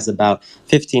 Terra has about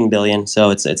 15 billion, so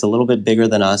it's a little bit bigger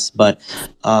than us, but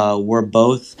we're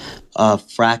both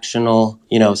fractional,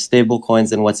 stable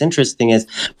coins. And what's interesting is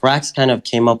Frax kind of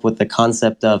came up with the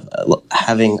concept of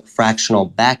having fractional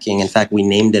backing. In fact, we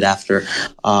named it after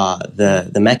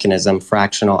the mechanism,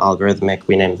 fractional algorithmic.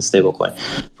 We named the stablecoin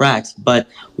Frax. But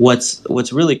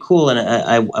what's really cool, and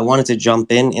I wanted to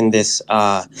jump in this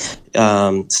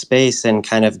space and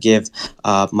kind of give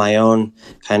my own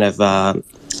kind of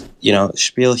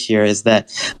spiel here, is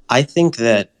that I think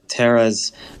that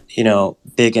Terra's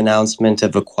big announcement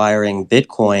of acquiring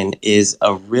Bitcoin is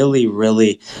a really,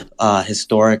 really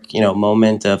historic,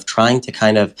 moment of trying to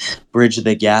kind of bridge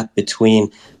the gap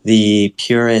between the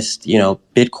purest,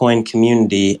 Bitcoin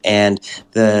community and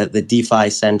the DeFi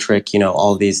centric,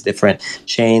 all these different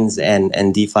chains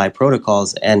and DeFi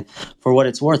protocols. And for what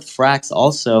it's worth, Frax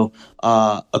also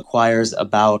acquires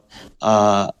about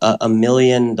 $1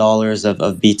 million of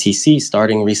BTC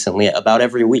starting recently, about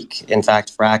every week. In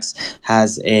fact, Frax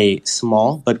has a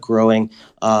small but growing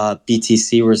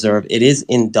BTC reserve. It is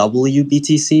in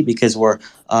WBTC because we're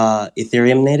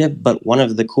Ethereum native, but one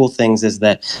of the cool things is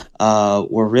that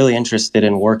we're really interested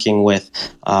in working with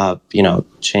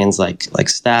chains like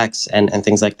Stacks and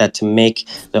things like that to make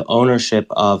the ownership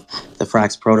of the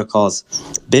Frax protocols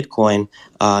Bitcoin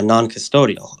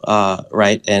non-custodial,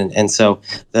 right? And so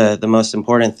the most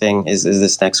important thing is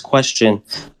this next question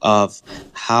of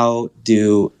how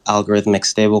do algorithmic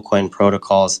stablecoin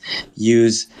protocols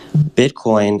use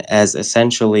Bitcoin as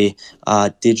essentially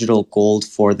digital gold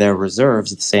for their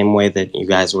reserves, the same way that you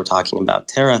guys were talking about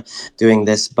Terra doing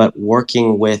this, but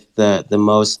working with the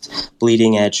most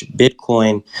bleeding edge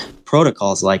Bitcoin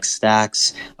protocols like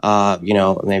Stacks,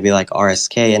 maybe like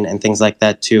RSK and things like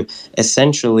that to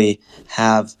essentially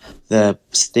have the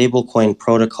stablecoin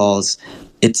protocols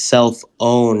itself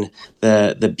own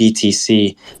the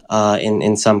BTC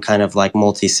in some kind of like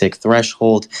multi-sig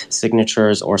threshold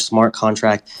signatures or smart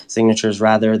contract signatures,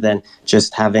 rather than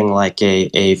just having like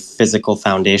a physical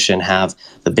foundation have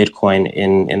the Bitcoin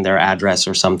in their address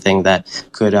or something that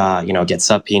could get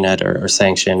subpoenaed or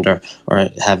sanctioned or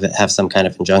have some kind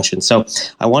of injunction. So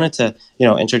I wanted to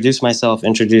introduce myself,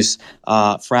 introduce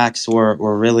Frax.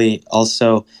 We're really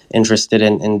also interested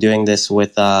in doing this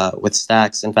with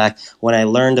Stacks. In fact, when I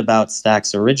learned about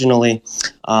Stacks originally,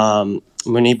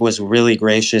 Muneeb was really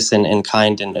gracious and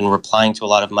kind in replying to a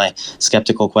lot of my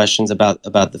skeptical questions about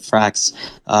the Frax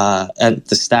at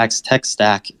the Stacks tech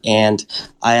stack. And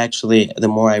I actually, the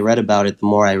more I read about it, the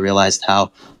more I realized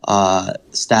how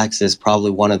Stacks is probably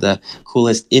one of the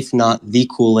coolest, if not the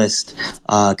coolest,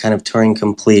 kind of Turing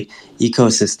complete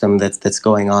ecosystem that's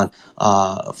going on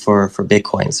for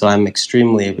Bitcoin. So I'm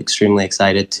extremely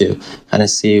excited to kind of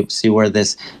see where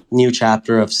this new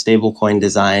chapter of stablecoin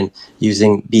design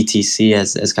using BTC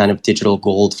as kind of digital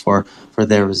gold for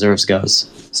their reserves goes.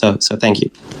 So thank you.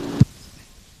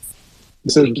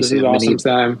 This is awesome,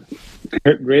 Sam.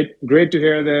 Great to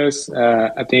hear this.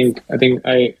 I think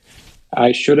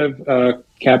I should have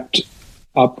kept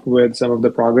up with some of the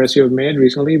progress you've made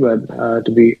recently, but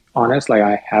to be honest, like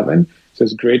I haven't. So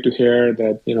it's great to hear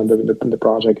that the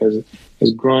project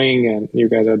is growing, and you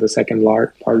guys are the second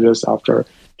largest after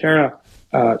Terra.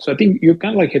 So I think you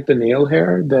kind of like hit the nail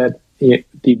here that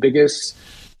the biggest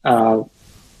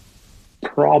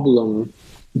problem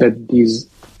that these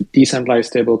decentralized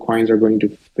stable coins are going to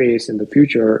face in the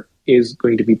future is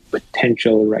going to be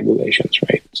potential regulations,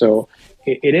 right? So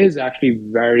it is actually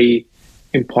very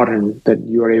important that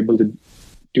you are able to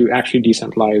actually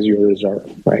decentralize your reserve,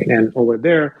 right? And over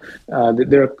there,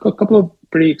 there are a couple of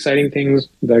pretty exciting things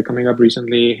that are coming up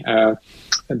recently.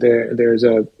 There's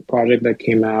a project that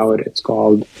came out. It's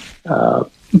called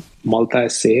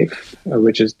Multi-Safe,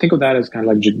 which is, think of that as kind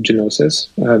of like Genosis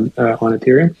on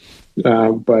Ethereum,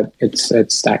 but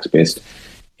it's Stacks based.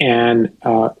 And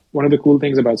one of the cool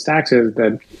things about Stacks is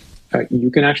that you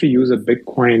can actually use a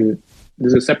Bitcoin.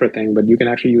 This is a separate thing, but you can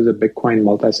actually use a Bitcoin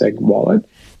multi-sig wallet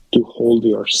to hold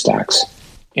your Stacks.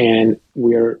 And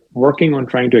we're working on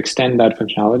trying to extend that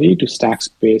functionality to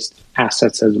Stacks-based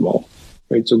assets as well,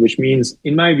 right? So which means,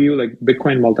 in my view, like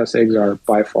Bitcoin multi-sigs are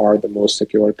by far the most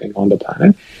secure thing on the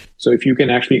planet. So if you can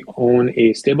actually own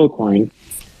a stablecoin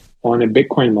on a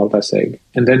Bitcoin multi-sig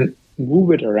and then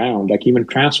move it around, like even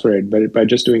transfer it, but by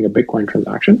just doing a Bitcoin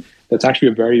transaction, that's actually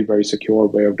a very, very secure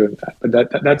way of doing that.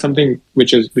 But that's something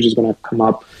which is going to come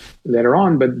up later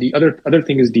on. But the other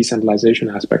thing is decentralization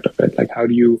aspect of it. Like, how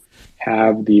do you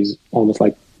have these almost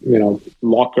like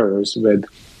lockers with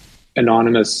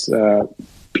anonymous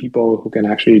people who can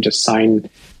actually just sign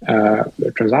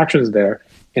transactions there?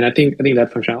 And I think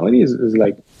that functionality is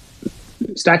like,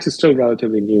 Stacks is still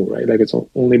relatively new, right? Like it's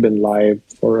only been live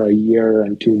for a year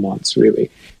and 2 months,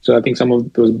 really. So I think some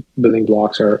of those building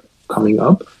blocks are coming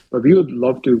up, but we would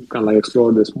love to kind of like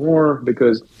explore this more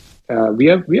because we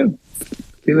have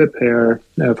Philip here,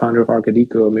 founder of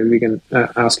Arcadeco. Maybe we can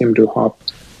ask him to hop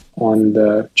on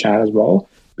the chat as well,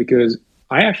 because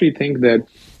I actually think that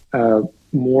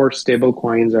more stable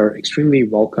coins are extremely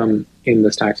welcome in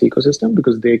the Stacks ecosystem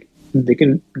because they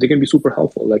can be super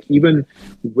helpful. Like even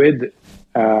with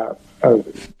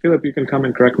Philip, you can come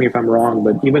and correct me if I'm wrong,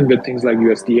 but even with things like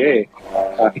USDA,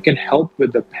 it can help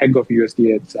with the peg of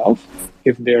USDA itself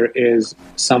if there is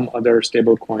some other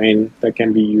stable coin that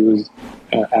can be used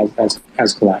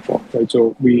as collateral, right?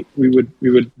 So we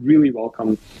would really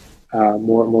welcome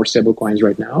more stable coins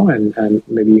right now, and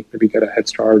maybe get a head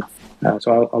start.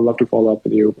 So I'll love to follow up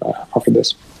with you after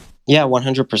this. Yeah,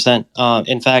 100%.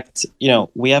 In fact,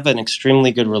 we have an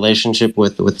extremely good relationship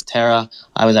with Terra.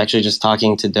 I was actually just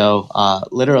talking to Doe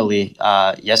literally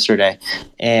yesterday.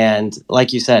 And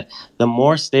like you said, the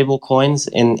more stable coins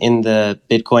in the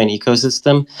Bitcoin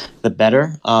ecosystem, the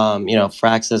better.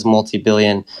 Frax has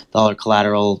multi-billion-dollar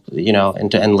collateral,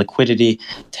 and liquidity.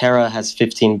 Terra has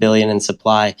 15 billion in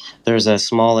supply. There's a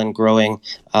small and growing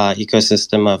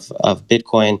ecosystem of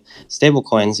Bitcoin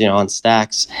stablecoins, on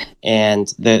Stacks. And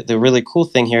the really cool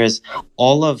thing here is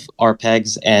all of our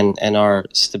pegs and our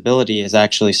stability is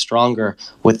actually stronger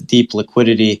with deep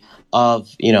liquidity of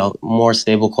more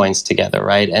stable coins together,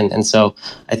 right? And so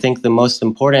I think the most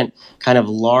important kind of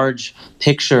large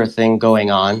picture thing going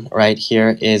on right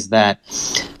here is that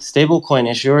stablecoin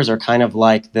issuers are kind of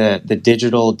like the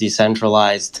digital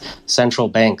decentralized central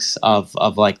banks of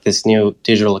like this new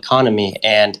digital economy.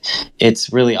 And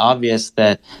it's really obvious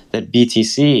that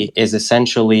BTC is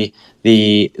essentially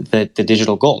the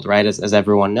digital gold, right? As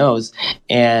everyone knows.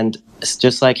 And it's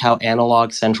just like how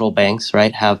analog central banks,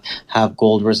 right, have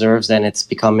gold reserves, and it's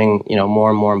becoming, more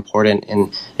and more important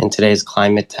in today's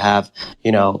climate to have,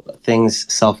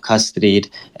 things self-custodied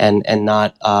and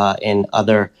not in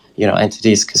other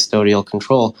entities' custodial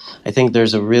control. I think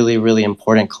there's a really, really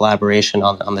important collaboration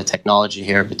on the technology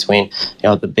here between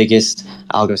the biggest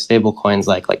algo stablecoins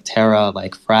like Terra,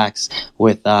 like Frax,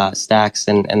 with Stacks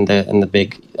and the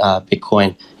big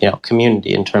Bitcoin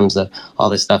community in terms of all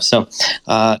this stuff. So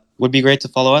would be great to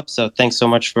follow up. So thanks so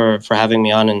much for having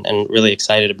me on, and really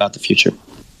excited about the future.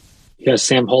 Yeah,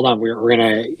 Sam, hold on.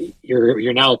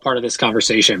 You're now a part of this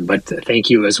conversation, but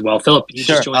thank you as well. Philip, you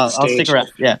Sure, just joined the stage. I'll stick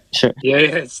around. Yeah, sure.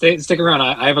 Yeah, stick around.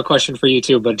 I have a question for you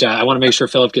too, but I want to make sure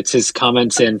Philip gets his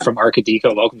comments in from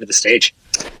Arcadico. Welcome to the stage.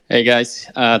 Hey guys,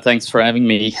 thanks for having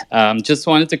me. Just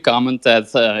wanted to comment that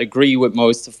agree with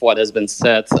most of what has been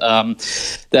said.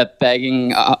 That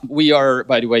pegging, we are,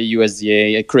 by the way,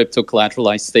 USDA, a crypto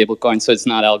collateralized stablecoin, so it's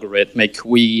not algorithmic.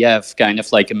 We have kind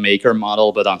of like a maker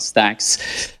model, but on Stacks.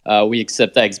 We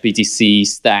accept XBTC,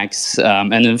 Stacks,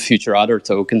 and in the future other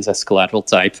tokens as collateral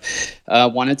type.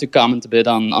 Wanted to comment a bit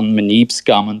on Muneeb's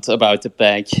comment about the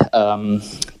peg.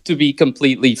 To be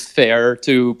completely fair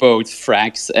to both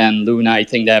Frax and Luna, I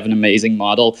think they have an amazing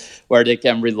model where they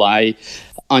can rely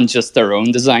on just their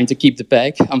own design to keep the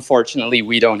peg. Unfortunately,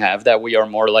 we don't have that. We are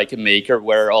more like a maker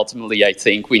where ultimately I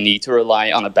think we need to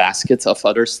rely on a basket of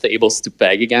other stables to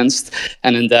peg against.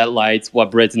 And in that light,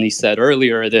 what Brittany said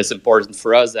earlier, it is important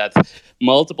for us that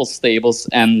multiple stables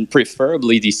and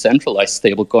preferably decentralized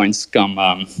stablecoins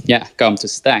come to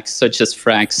Stacks, such as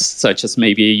Frax, such as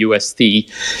maybe a UST.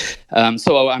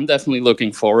 So I'm definitely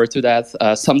looking forward to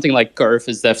that. Something like Curve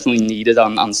is definitely needed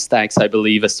on Stacks, I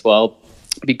believe, as well.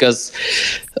 Because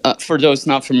for those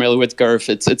not familiar with Curve,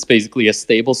 it's basically a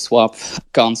stable swap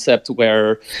concept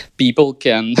where people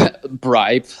can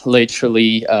bribe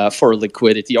literally for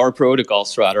liquidity, or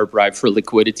protocols rather bribe for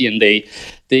liquidity, and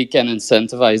they can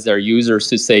incentivize their users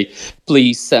to say,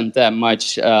 please send that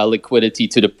much liquidity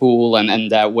to the pool, and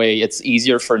that way it's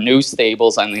easier for new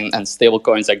stables and stable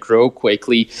coins that grow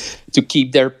quickly to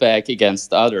keep their peg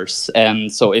against others.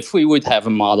 And so if we would have a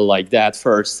model like that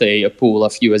for, say, a pool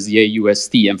of USDA,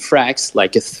 UST, and Frax,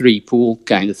 like a 3-pool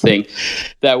kind of thing,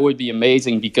 that would be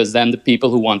amazing, because then the people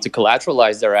who want to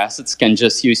collateralize their assets can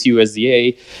just use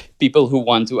USDA. People who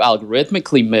want to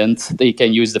algorithmically mint, they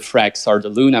can use the Frax or the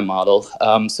Luna model.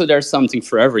 So there's something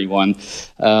for everyone.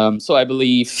 So I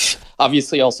believe,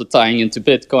 obviously also tying into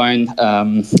Bitcoin,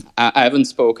 I haven't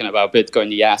spoken about Bitcoin,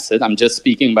 the asset. I'm just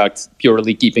speaking about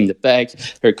purely keeping the peg.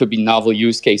 There could be novel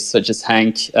use cases such as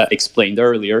Hank explained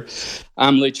earlier.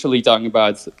 I'm literally talking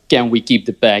about, can we keep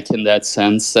the peg in that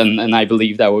sense? And I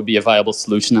believe that would be a viable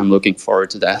solution. I'm looking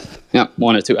forward to that. Yeah,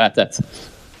 wanted to add that.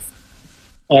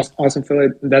 Awesome,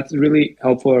 Philip. That's really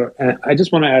helpful. And I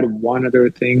just want to add one other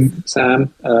thing,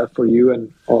 Sam, for you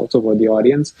and also for the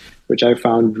audience, which I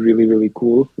found really, really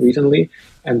cool recently.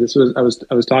 And this was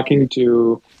I was talking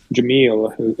to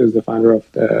Jamil, who is the founder of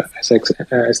the STX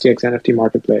NFT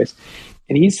marketplace,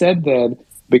 and he said that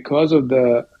because of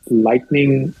the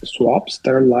Lightning swaps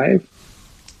that are live,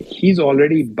 he's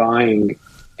already buying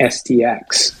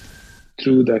STX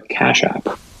through the Cash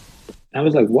App. I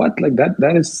was like, what? Like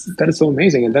that is so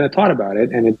amazing. And then I thought about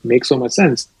it, and it makes so much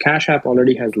sense. Cash App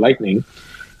already has Lightning,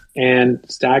 and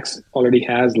Stacks already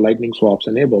has Lightning swaps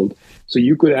enabled. So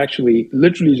you could actually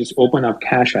literally just open up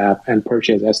Cash App and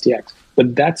purchase STX.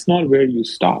 But that's not where you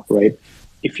stop, right?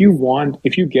 If you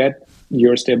get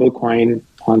your stablecoin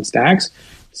on Stacks,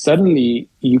 suddenly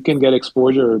you can get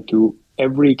exposure to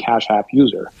every Cash App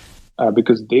user.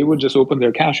 Because they would just open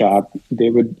their Cash App,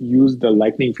 they would use the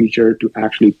Lightning feature to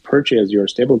actually purchase your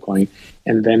stablecoin,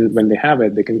 and then when they have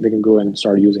it, they can go and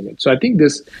start using it. So I think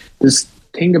this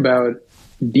thing about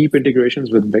deep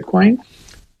integrations with Bitcoin,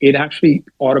 it actually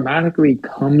automatically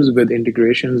comes with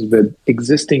integrations with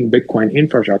existing Bitcoin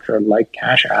infrastructure like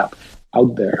Cash App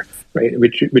out there, right?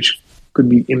 Which could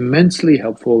be immensely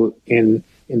helpful in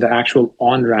the actual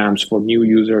on-ramps for new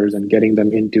users and getting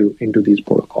them into these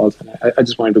protocols. And I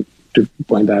just wanted to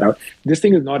point that out. This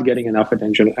thing is not getting enough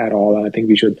attention at all, and I think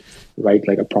we should write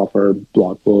like a proper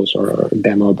blog post or a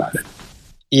demo about it.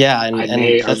 Yeah, and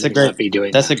that's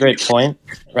a great point,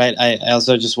 right? I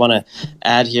also just want to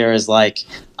add here is like,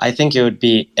 I think it would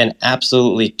be an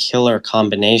absolutely killer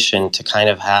combination to kind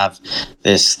of have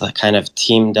this kind of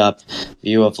teamed up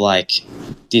view of like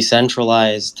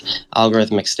decentralized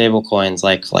algorithmic stablecoins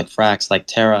like Frax, like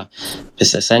Terra,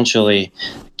 is essentially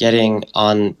getting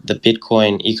on the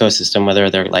Bitcoin ecosystem,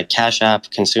 whether they're like Cash App,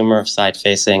 consumer side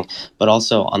facing, but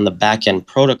also on the back end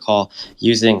protocol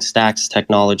using Stacks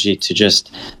technology to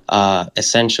just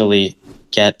essentially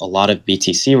get a lot of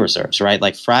BTC reserves, right?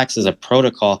 Like Frax as a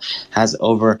protocol has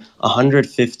over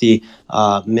 $150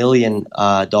 million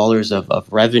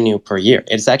of revenue per year.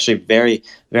 It's actually very,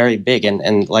 very big.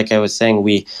 And like I was saying,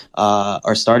 we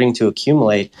are starting to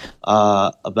accumulate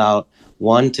about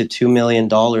 $1 to $2 million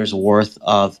worth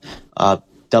of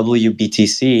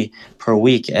WBTC per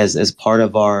week as part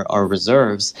of our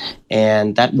reserves,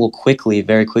 and that will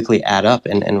very quickly add up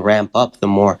and ramp up the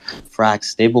more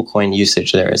Frax stablecoin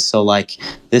usage there is. So like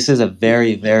this is a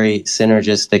very, very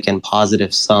synergistic and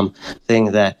positive sum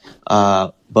thing that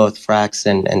both Frax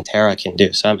and Terra can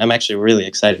do. So I'm actually really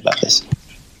excited about this.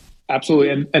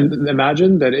 Absolutely. And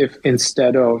imagine that if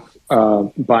instead of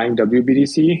buying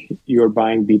WBTC, you're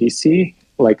buying BTC,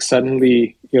 like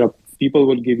suddenly, people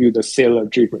will give you the sailor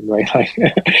treatment, right? Like,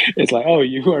 it's like, oh,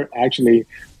 you are actually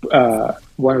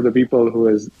one of the people who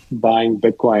is buying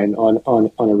Bitcoin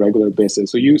on a regular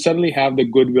basis. So you suddenly have the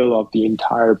goodwill of the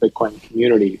entire Bitcoin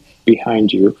community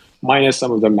behind you, minus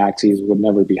some of the maxis who would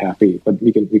never be happy, but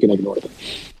we can ignore them.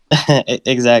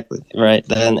 Exactly, right.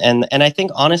 And I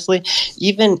think honestly,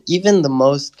 even the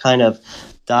most kind of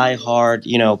diehard,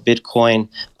 Bitcoin,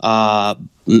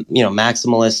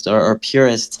 maximalist or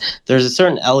purists, there's a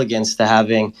certain elegance to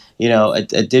having,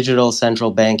 a digital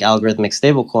central bank algorithmic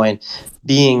stablecoin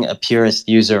being a purist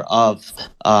user of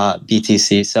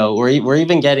BTC. So we're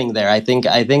even getting there. I think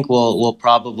we'll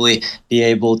probably be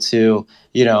able to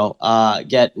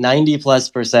get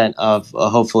 90+% of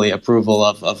hopefully approval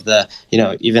of the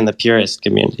even the purist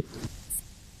community.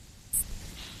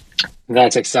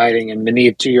 That's exciting. And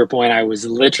Muneeb, to your point, I was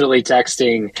literally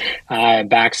texting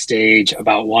backstage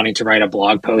about wanting to write a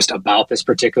blog post about this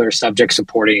particular subject,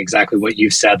 supporting exactly what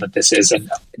you've said, that this is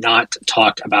not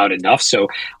talked about enough. So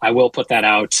I will put that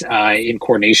out in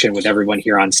coordination with everyone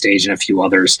here on stage and a few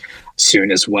others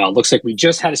soon as well. Looks like we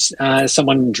just had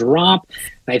someone drop.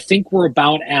 I think we're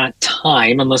about at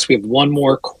time, unless we have one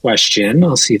more question.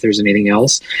 I'll see if there's anything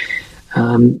else.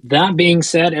 That being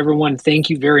said, everyone, thank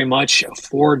you very much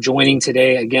for joining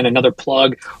today. Again, another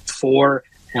plug for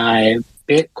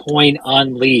Bitcoin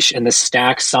Unleashed and the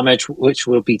Stack Summit, which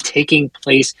will be taking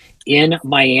place in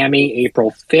Miami,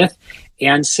 April 5th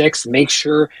and 6th. Make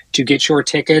sure to get your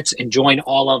tickets and join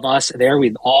all of us there.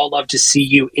 We'd all love to see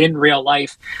you in real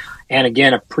life. And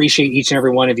again, appreciate each and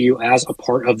every one of you as a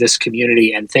part of this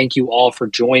community. And thank you all for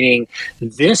joining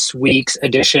this week's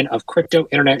edition of Crypto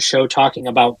Internet Show, talking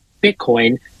about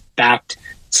Bitcoin-backed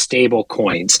stable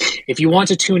coins. If you want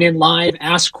to tune in live,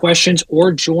 ask questions,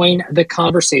 or join the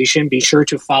conversation, be sure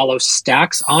to follow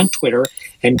Stacks on Twitter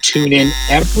and tune in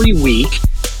every week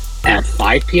at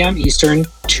 5 p.m. Eastern,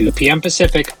 2 p.m.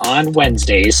 Pacific on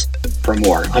Wednesdays for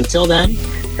more. Until then,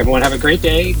 everyone have a great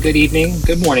day, good evening,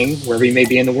 good morning, wherever you may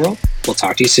be in the world. We'll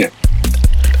talk to you soon.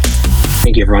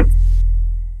 Thank you, everyone.